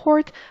just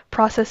import,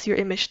 process your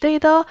image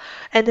data,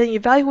 and then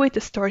evaluate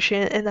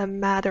distortion in a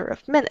matter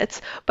of minutes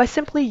by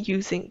simply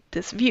using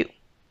this view.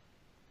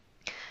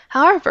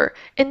 However,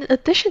 in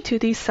addition to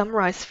these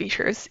summarized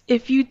features,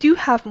 if you do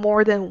have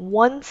more than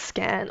one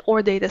scan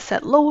or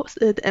dataset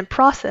loaded and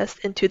processed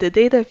into the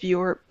data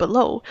viewer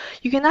below,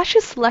 you can actually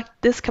select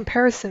this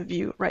comparison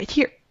view right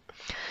here.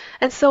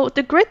 And so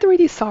the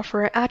Grid3D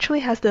software actually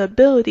has the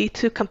ability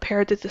to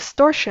compare the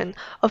distortion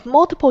of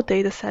multiple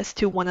datasets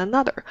to one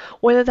another,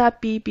 whether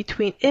that be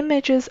between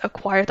images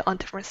acquired on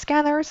different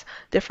scanners,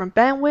 different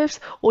bandwidths,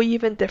 or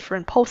even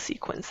different pulse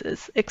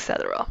sequences,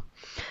 etc.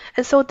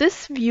 And so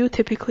this view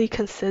typically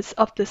consists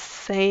of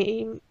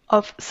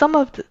some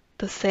of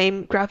the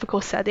same graphical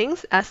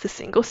settings as the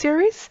single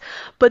series,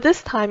 but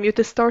this time your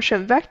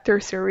distortion vector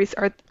series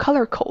are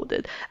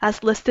color-coded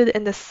as listed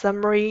in the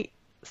summary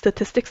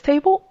statistics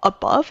table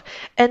above,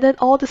 and then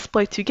all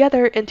displayed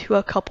together into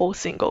a couple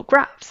single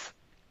graphs.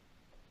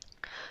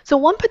 So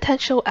one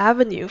potential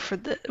avenue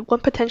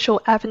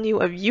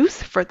of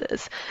use for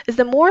this is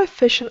the more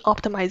efficient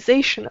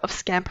optimization of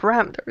scan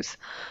parameters.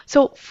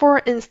 So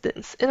for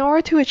instance, in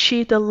order to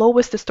achieve the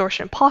lowest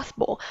distortion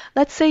possible,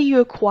 let's say you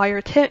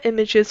acquire 10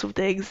 images with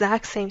the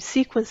exact same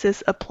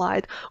sequences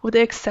applied with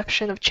the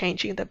exception of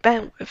changing the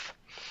bandwidth.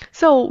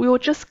 So we will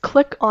just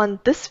click on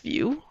this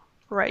view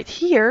right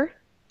here,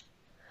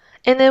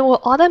 and it will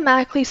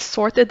automatically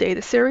sort the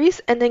data series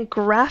and then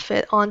graph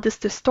it on this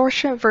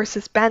distortion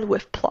versus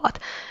bandwidth plot,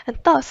 and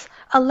thus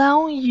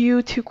allowing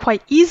you to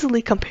quite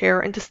easily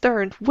compare and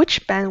discern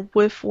which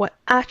bandwidth will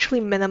actually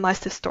minimize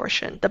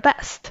distortion the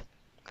best.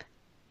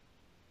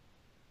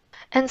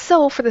 And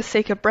so, for the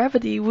sake of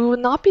brevity, we will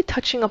not be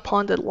touching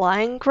upon the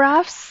line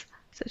graphs,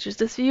 such as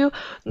this view,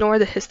 nor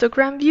the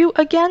histogram view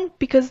again,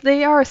 because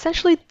they are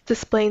essentially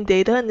displaying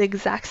data in the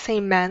exact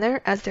same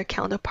manner as their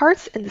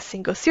counterparts in the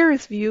single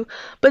series view,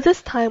 but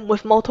this time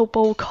with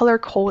multiple color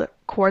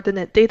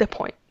coordinate data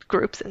point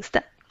groups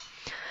instead.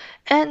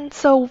 And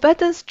so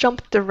let us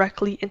jump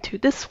directly into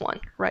this one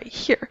right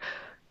here,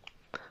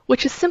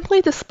 which is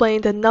simply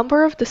displaying the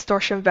number of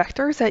distortion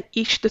vectors at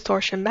each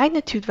distortion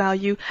magnitude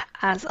value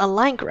as a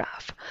line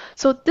graph.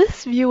 So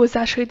this view is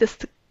actually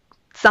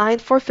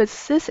designed for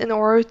physicists in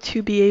order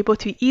to be able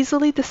to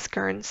easily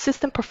discern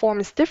system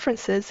performance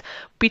differences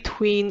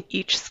between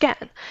each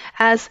scan,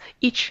 as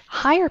each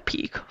higher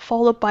peak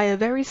followed by a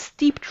very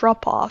steep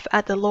drop-off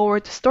at the lower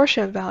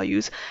distortion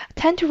values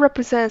tend to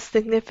represent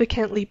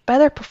significantly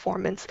better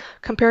performance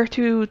compared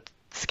to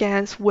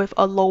scans with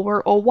a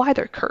lower or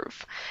wider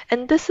curve.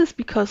 And this is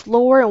because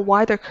lower and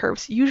wider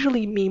curves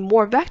usually mean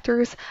more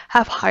vectors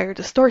have higher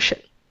distortion.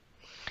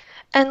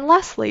 And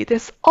lastly,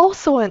 there's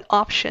also an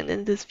option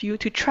in this view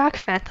to track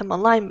phantom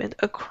alignment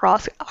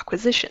across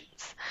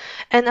acquisitions.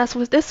 And as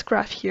with this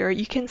graph here,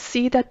 you can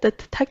see that the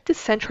detected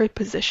centroid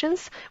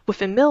positions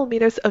within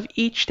millimeters of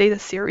each data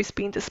series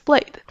being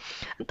displayed,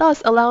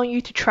 thus allowing you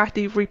to track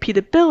the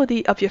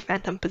repeatability of your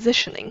phantom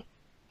positioning.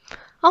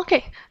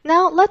 Okay,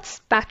 now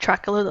let's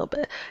backtrack a little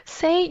bit.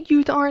 Say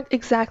you aren't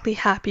exactly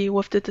happy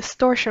with the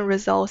distortion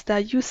results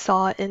that you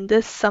saw in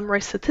this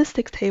summary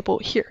statistics table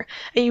here,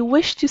 and you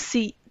wish to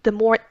see the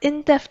more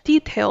in-depth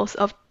details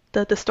of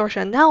the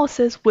distortion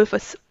analysis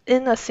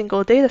in a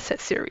single dataset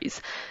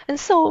series. And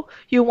so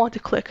you want to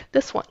click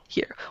this one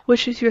here,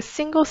 which is your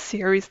single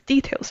series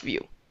details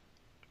view.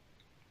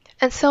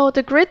 And so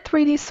the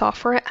Grid3D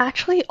software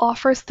actually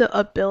offers the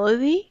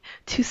ability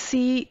to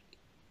see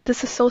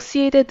this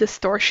associated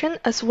distortion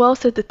as well as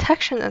the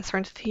detection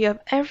uncertainty of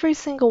every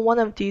single one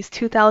of these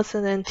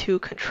 2002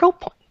 control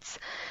points.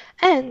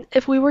 And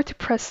if we were to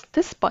press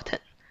this button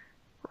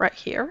right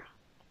here,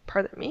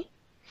 pardon me,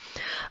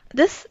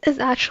 this is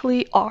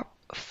actually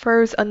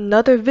offers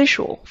another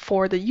visual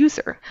for the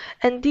user.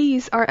 And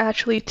these are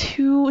actually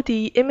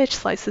 2D image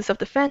slices of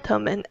the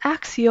phantom in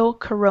axial,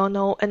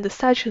 coronal, and the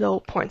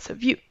sagittal points of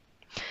view.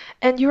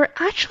 And you're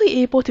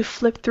actually able to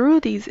flip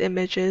through these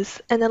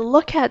images and then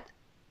look at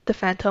the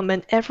phantom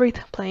in every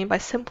plane by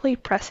simply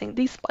pressing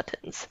these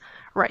buttons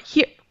right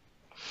here.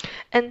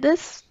 And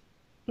these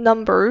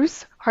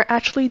numbers are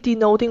actually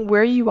denoting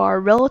where you are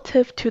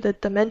relative to the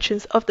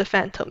dimensions of the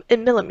phantom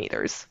in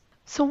millimeters.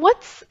 So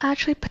what's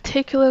actually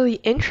particularly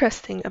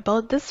interesting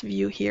about this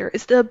view here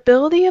is the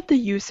ability of the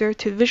user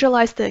to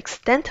visualize the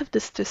extent of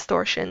this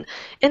distortion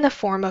in the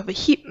form of a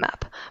heat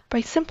map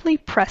by simply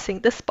pressing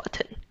this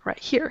button right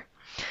here,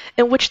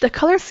 in which the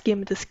color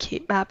scheme of this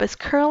heat map is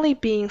currently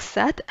being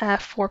set at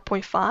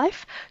 4.5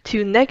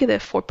 to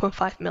negative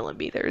 4.5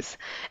 millimeters.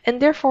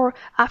 And therefore,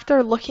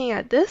 after looking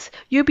at this,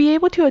 you'll be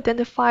able to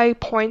identify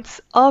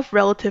points of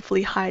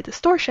relatively high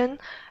distortion.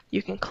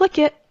 You can click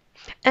it,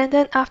 and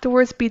then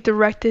afterwards be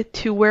directed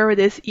to where it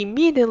is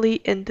immediately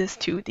in this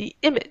 2D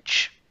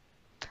image.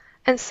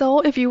 And so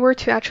if you were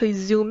to actually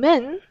zoom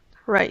in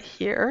right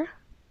here,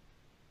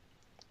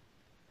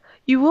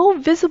 you will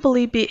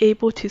visibly be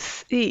able to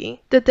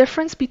see the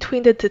difference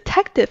between the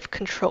detective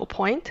control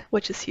point,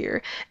 which is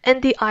here,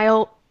 and the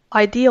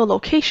ideal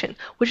location,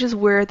 which is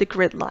where the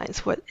grid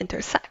lines would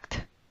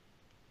intersect.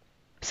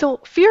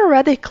 So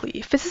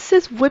theoretically,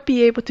 physicists would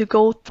be able to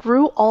go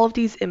through all of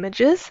these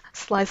images,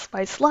 slice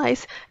by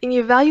slice, and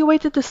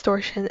evaluate the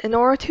distortion in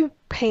order to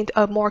paint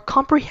a more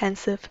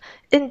comprehensive,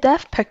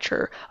 in-depth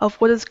picture of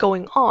what is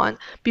going on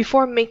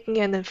before making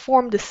an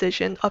informed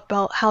decision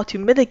about how to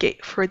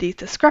mitigate for these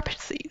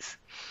discrepancies.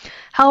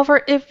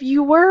 However, if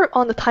you were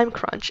on a time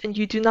crunch and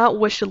you do not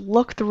wish to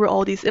look through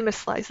all these image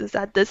slices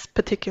at this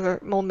particular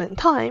moment in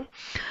time,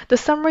 the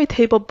summary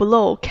table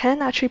below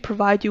can actually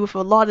provide you with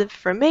a lot of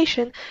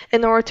information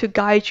in order to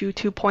guide you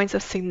to points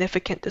of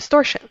significant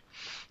distortion.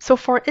 So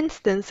for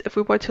instance, if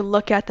we were to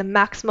look at the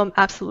maximum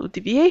absolute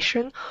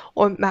deviation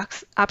or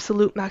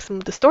absolute maximum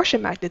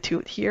distortion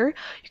magnitude here,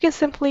 you can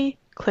simply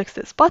click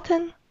this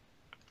button.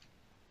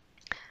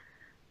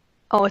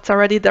 Oh, it's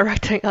already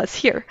directing us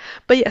here.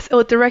 But yes, it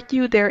will direct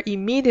you there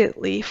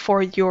immediately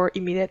for your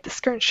immediate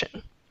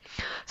discussion.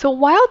 So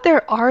while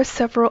there are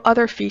several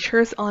other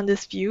features on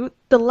this view,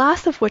 the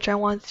last of which I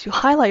want to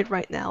highlight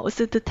right now is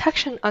the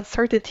detection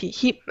uncertainty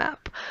heat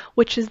map,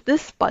 which is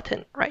this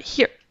button right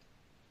here.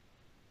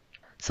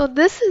 So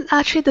this is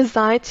actually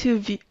designed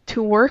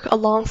to work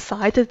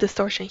alongside the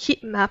distortion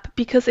heat map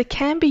because it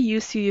can be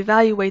used to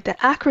evaluate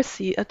the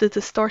accuracy of the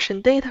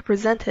distortion data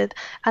presented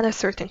at a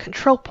certain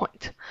control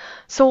point.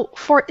 So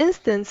for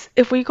instance,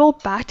 if we go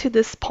back to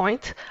this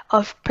point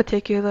of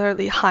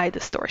particularly high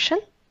distortion,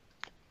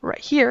 right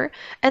here,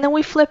 and then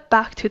we flip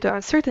back to the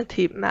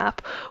uncertainty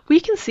map, we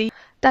can see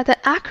that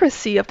the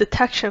accuracy of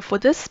detection for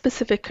this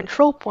specific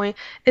control point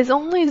is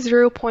only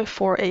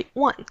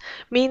 0.481,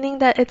 meaning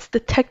that its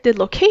detected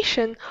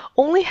location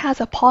only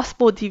has a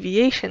possible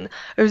deviation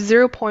of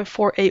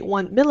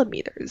 0.481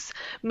 millimeters,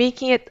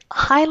 making it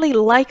highly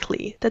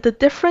likely that the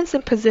difference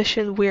in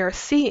position we are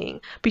seeing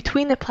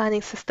between the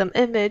planning system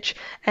image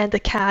and the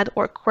CAD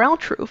or ground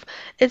truth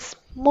is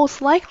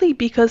most likely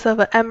because of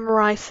an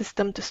MRI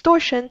system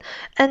distortion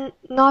and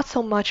not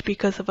so much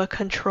because of a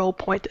control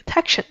point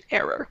detection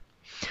error.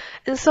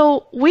 And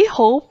so we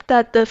hope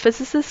that the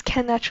physicists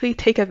can actually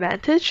take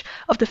advantage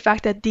of the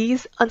fact that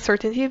these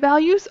uncertainty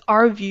values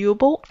are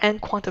viewable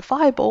and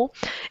quantifiable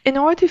in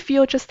order to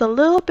feel just a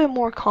little bit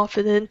more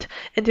confident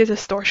in their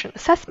distortion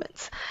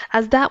assessments,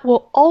 as that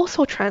will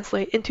also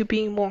translate into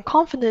being more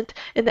confident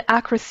in the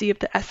accuracy of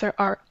the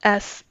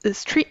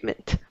SRS's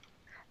treatment,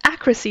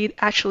 accuracy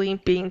actually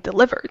being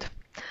delivered.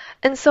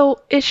 And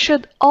so it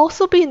should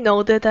also be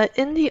noted that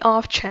in the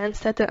off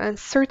chance that the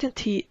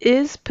uncertainty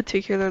is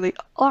particularly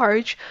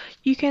large,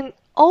 you can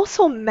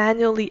also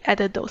manually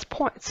edit those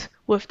points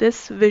with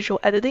this visual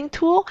editing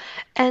tool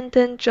and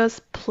then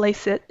just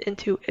place it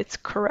into its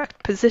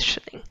correct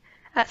positioning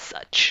as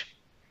such.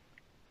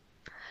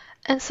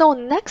 And so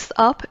next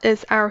up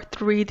is our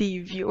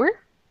 3D viewer,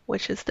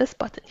 which is this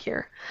button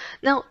here.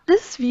 Now,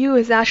 this view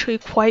is actually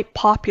quite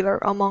popular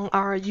among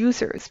our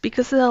users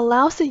because it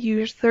allows the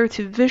user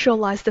to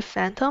visualize the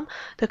phantom,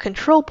 the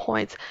control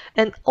points,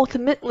 and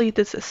ultimately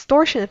the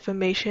distortion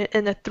information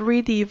in a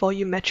 3D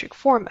volumetric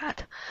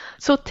format.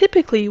 So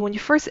typically, when you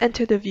first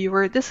enter the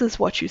viewer, this is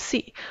what you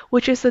see,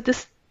 which is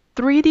this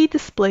 3D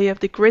display of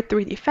the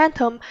Grid3D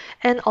phantom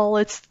and all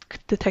its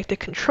detected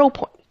control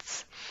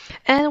points.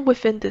 And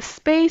within this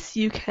space,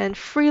 you can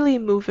freely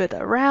move it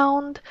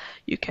around,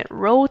 you can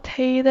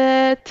rotate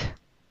it,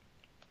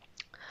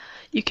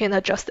 you can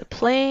adjust the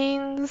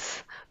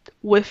planes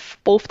with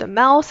both the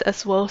mouse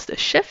as well as the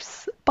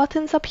shifts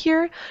buttons up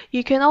here.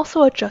 You can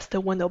also adjust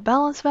the window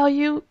balance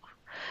value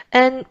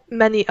and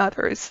many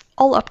others,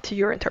 all up to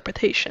your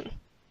interpretation.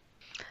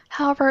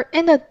 However,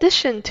 in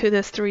addition to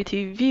this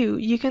 3D view,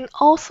 you can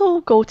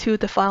also go to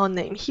the file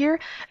name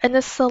here and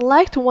then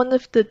select one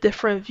of the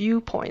different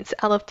viewpoints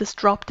out of this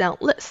drop-down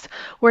list,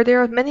 where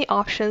there are many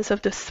options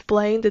of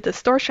displaying the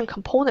distortion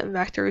component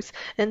vectors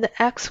in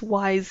the X,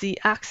 Y, Z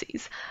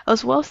axes,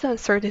 as well as the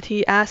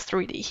uncertainty as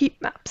 3D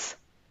heat maps.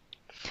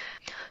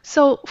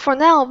 So for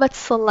now, let's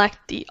select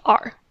the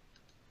R.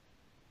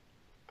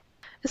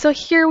 So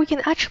here we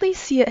can actually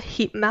see a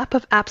heat map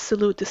of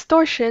absolute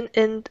distortion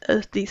in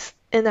a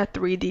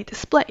 3D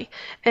display.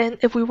 And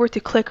if we were to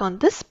click on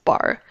this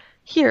bar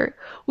here,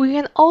 we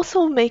can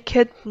also make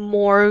it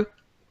more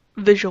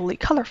visually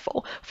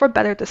colorful for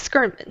better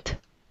discernment.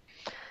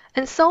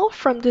 And so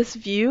from this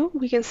view,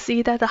 we can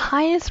see that the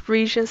highest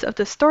regions of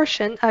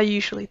distortion are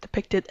usually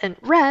depicted in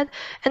red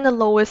and the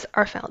lowest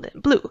are found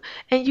in blue.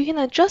 And you can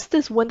adjust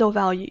this window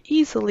value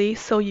easily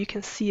so you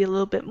can see a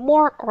little bit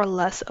more or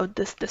less of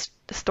this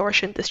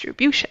distortion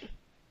distribution.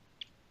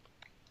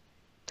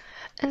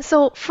 And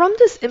so from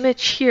this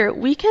image here,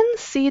 we can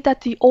see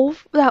that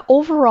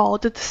overall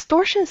the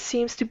distortion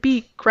seems to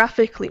be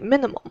graphically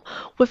minimum,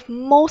 with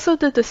most of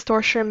the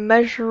distortion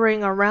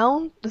measuring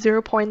around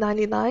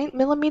 0.99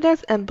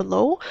 millimeters and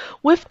below,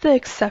 with the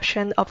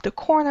exception of the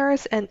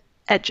corners and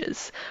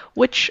edges,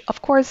 which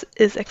of course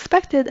is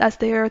expected as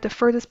they are the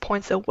furthest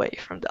points away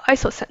from the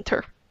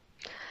isocenter.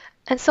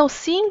 And so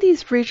seeing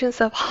these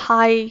regions of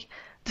high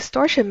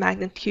distortion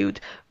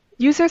magnitude,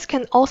 users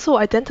can also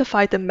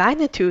identify the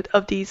magnitude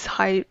of these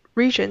high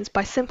regions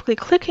by simply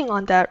clicking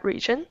on that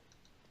region.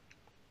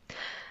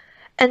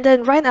 And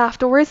then right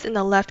afterwards in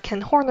the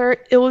left-hand corner,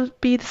 it will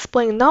be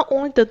displaying not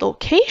only the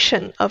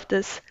location of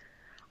this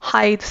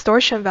high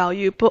distortion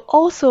value, but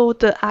also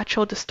the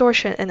actual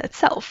distortion in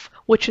itself,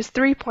 which is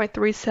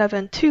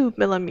 3.372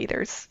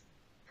 millimeters.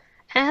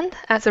 And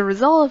as a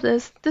result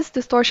of this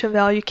distortion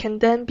value can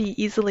then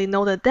be easily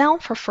noted down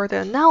for further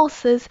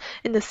analysis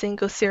in the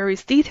single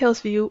series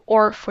details view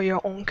or for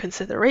your own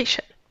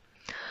consideration.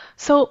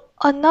 So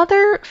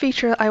another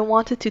feature I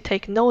wanted to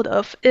take note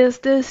of is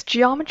this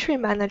geometry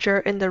manager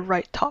in the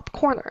right top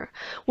corner,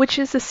 which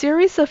is a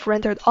series of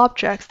rendered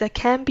objects that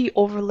can be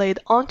overlaid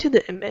onto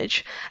the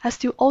image as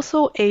to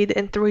also aid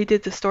in 3D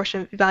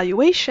distortion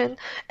evaluation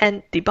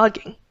and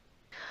debugging.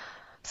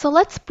 So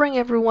let's bring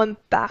everyone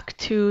back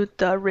to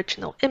the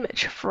original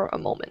image for a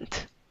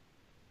moment.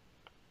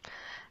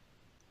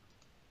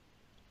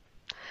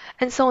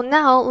 And so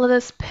now let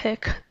us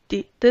pick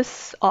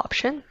this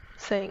option,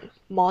 saying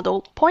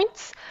model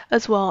points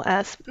as well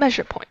as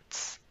measure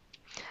points.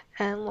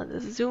 And let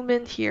us zoom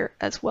in here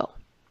as well.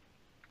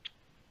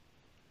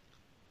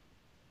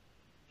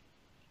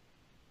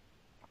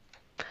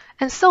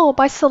 And so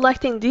by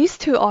selecting these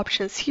two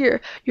options here,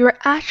 you're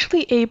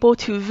actually able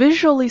to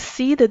visually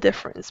see the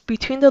difference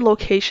between the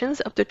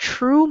locations of the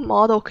true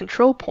model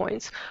control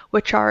points,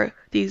 which are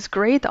these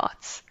gray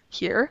dots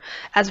here,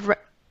 as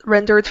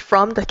rendered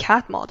from the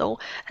CAD model,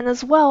 and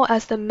as well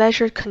as the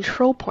measured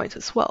control points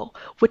as well,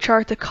 which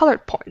are the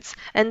colored points.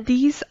 And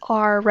these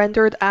are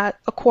rendered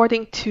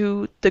according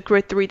to the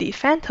Grid3D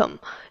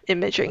Phantom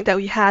imaging that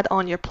we had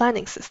on your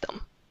planning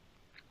system.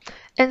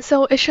 And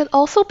so it should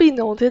also be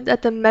noted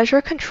that the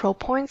measure control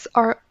points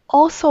are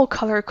also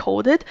color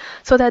coded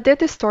so that their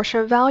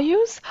distortion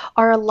values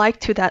are alike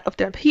to that of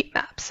their heat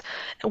maps,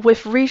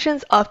 with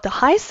regions of the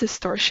highest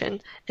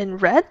distortion in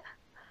red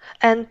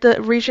and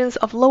the regions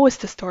of lowest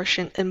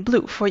distortion in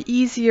blue for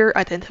easier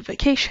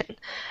identification.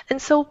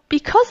 And so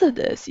because of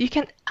this, you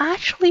can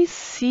actually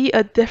see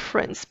a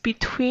difference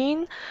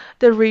between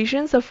the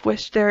regions of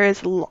which there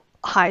is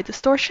high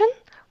distortion,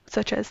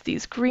 such as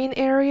these green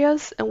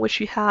areas in which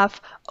you have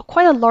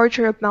quite a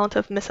larger amount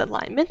of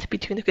misalignment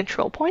between the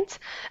control points,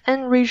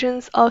 and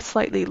regions of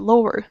slightly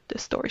lower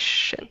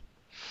distortion,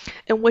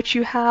 in which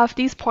you have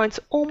these points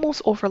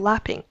almost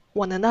overlapping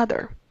one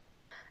another.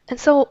 And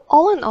so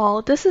all in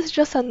all, this is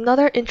just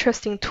another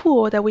interesting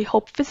tool that we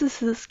hope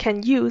physicists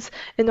can use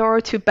in order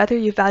to better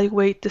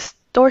evaluate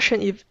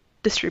distortion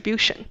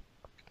distribution.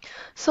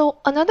 So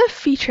another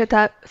feature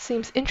that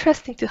seems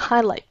interesting to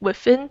highlight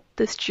within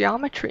this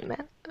geometry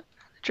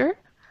manager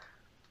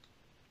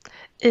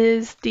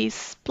is these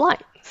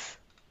splines.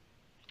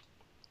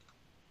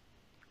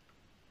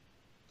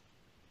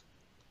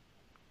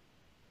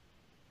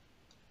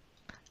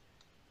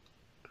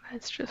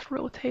 Let's just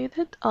rotate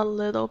it a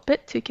little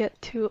bit to get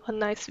to a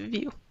nice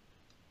view.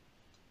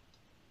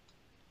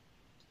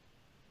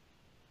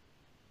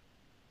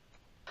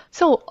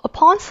 So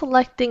upon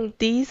selecting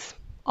these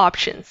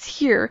options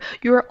here,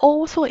 you are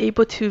also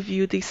able to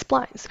view these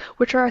splines,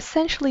 which are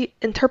essentially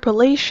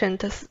interpolation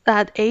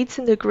that aids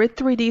in the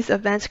Grid3D's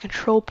advanced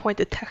control point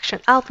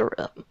detection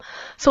algorithm.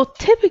 So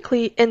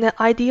typically in an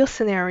ideal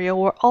scenario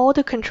where all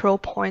the control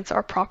points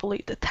are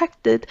properly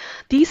detected,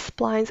 these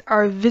splines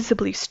are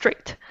visibly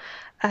straight,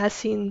 as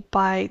seen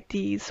by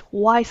these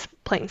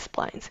Y-plane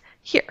splines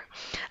here,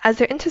 as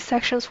their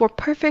intersections were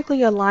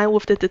perfectly aligned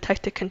with the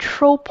detected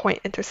control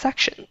point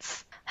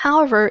intersections.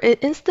 However, in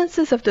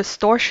instances of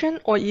distortion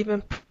or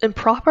even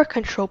improper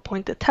control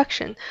point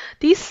detection,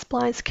 these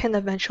splines can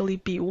eventually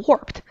be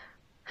warped.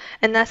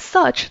 And as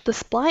such, the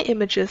spline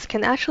images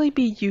can actually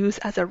be used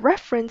as a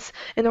reference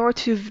in order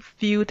to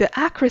view the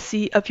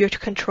accuracy of your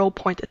control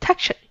point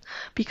detection.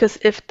 Because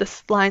if the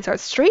splines are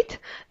straight,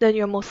 then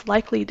you're most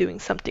likely doing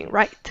something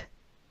right.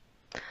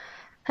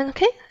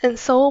 Okay, and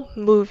so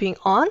moving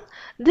on,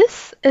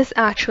 this is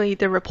actually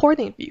the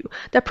reporting view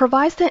that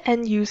provides the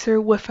end user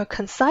with a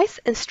concise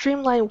and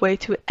streamlined way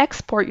to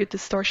export your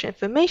distortion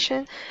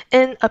information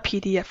in a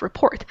PDF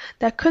report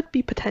that could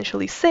be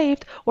potentially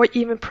saved or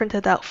even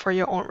printed out for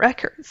your own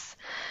records.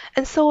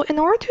 And so in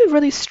order to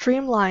really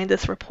streamline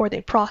this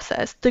reporting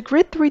process, the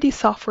Grid3D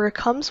software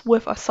comes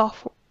with a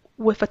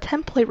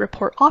template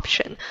report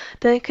option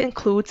that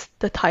includes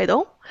the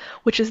title,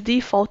 which is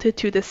defaulted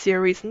to the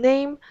series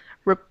name,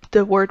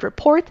 the word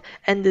report,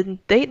 and the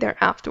date there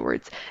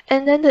afterwards,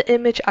 and then the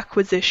image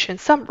acquisition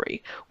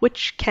summary,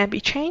 which can be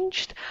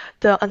changed,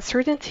 the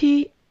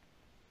uncertainty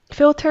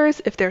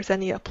filters, if there's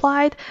any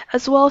applied,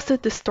 as well as the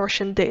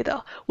distortion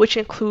data, which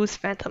includes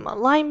phantom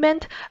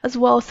alignment, as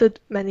well as the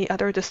many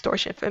other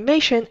distortion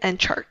information and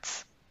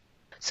charts.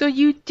 So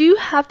you do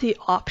have the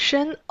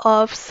option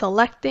of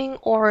selecting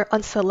or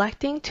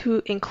unselecting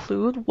to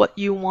include what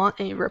you want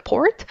in your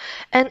report,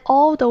 and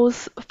all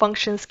those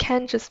functions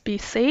can just be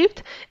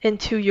saved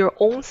into your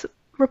own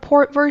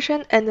report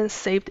version and then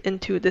saved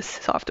into this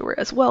software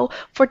as well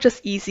for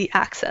just easy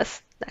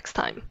access next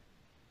time.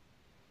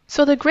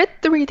 So the Grid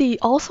 3D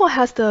also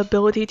has the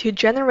ability to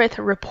generate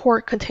a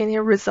report containing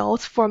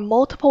results for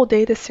multiple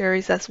data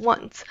series at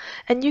once.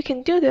 And you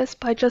can do this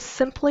by just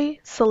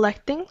simply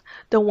selecting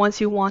the ones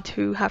you want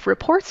to have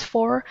reports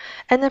for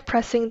and then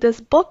pressing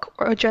this book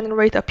or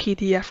generate a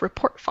PDF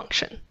report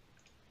function.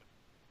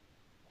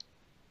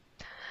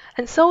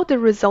 And so the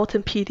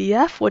resultant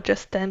PDF will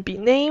just then be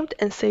named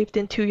and saved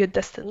into your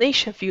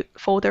destination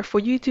folder for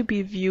you to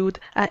be viewed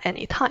at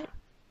any time.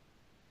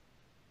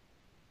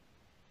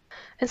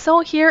 And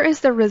so here is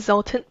the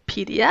resultant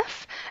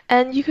PDF,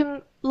 and you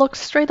can look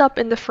straight up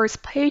in the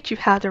first page. You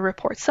have the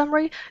report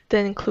summary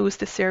that includes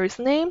the series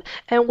name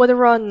and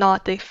whether or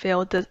not they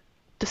failed the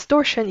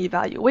distortion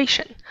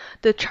evaluation.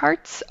 The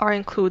charts are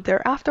included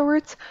there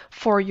afterwards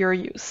for your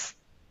use.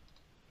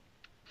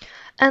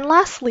 And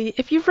lastly,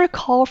 if you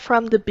recall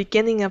from the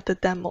beginning of the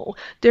demo,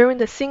 during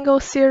the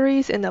single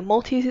series and the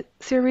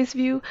multi-series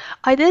view,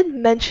 I did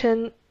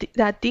mention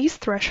that these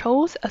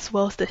thresholds as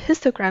well as the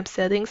histogram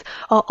settings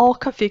are all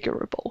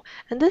configurable,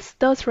 and this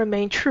does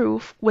remain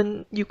true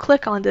when you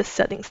click on this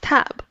Settings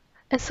tab.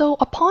 And so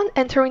upon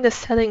entering the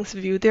settings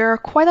view, there are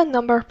quite a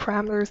number of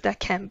parameters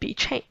that can be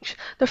changed.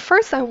 The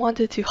first I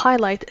wanted to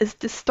highlight is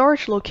the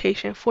storage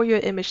location for your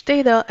image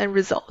data and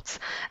results,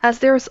 as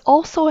there is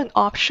also an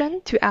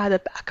option to add a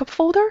backup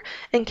folder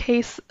in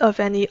case of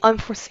any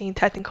unforeseen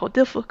technical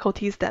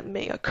difficulties that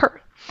may occur.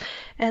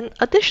 And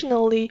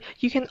additionally,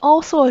 you can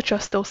also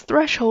adjust those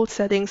threshold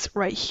settings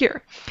right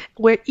here,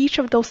 where each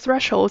of those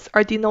thresholds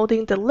are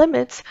denoting the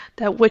limits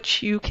that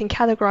which you can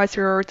categorize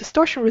your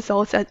distortion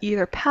results as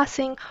either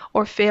passing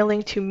or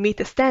failing to meet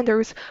the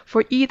standards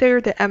for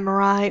either the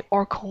MRI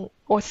or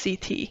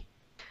CT.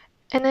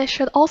 And it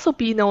should also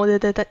be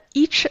noted that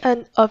each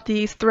of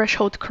these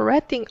threshold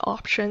correcting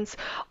options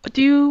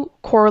do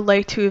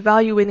correlate to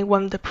evaluating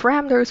one of the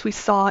parameters we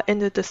saw in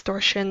the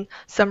distortion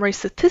summary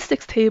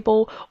statistics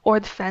table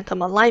or the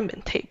phantom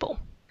alignment table.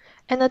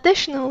 And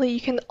additionally, you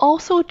can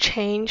also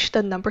change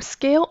the number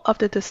scale of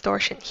the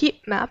distortion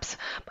heat maps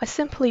by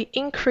simply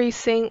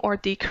increasing or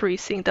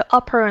decreasing the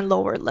upper and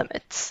lower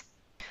limits.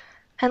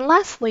 And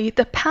lastly,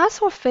 the pass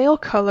or fail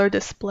color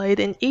displayed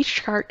in each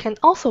chart can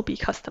also be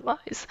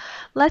customized.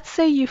 Let's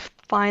say you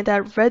find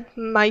that red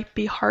might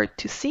be hard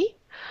to see.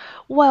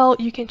 Well,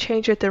 you can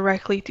change it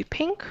directly to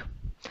pink,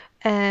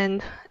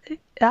 and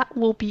that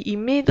will be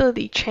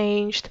immediately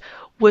changed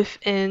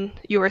within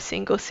your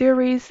single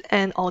series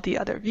and all the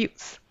other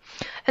views.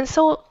 And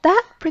so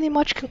that pretty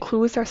much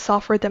concludes our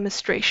software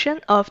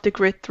demonstration of the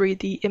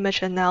Grid3D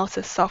image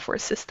analysis software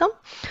system.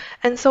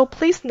 And so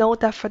please note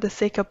that for the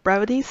sake of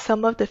brevity,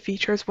 some of the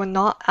features were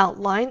not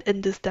outlined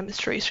in this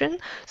demonstration.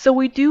 So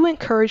we do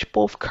encourage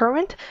both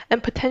current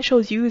and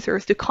potential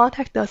users to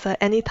contact us at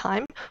any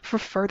time for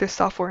further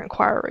software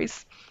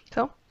inquiries.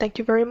 So thank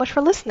you very much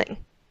for listening.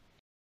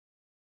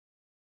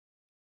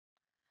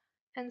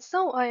 And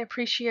so I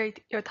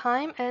appreciate your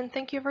time and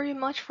thank you very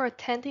much for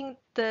attending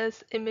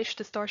this image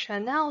distortion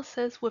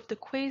analysis with the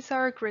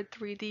QUASAR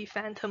Grid3D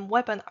Phantom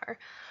webinar.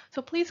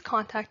 So please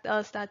contact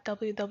us at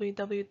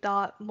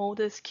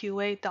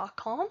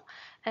www.modusqa.com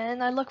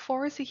and I look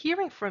forward to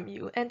hearing from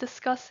you and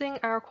discussing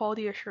our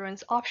quality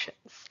assurance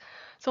options.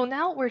 So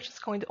now we're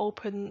just going to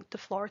open the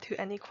floor to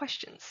any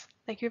questions.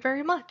 Thank you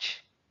very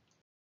much.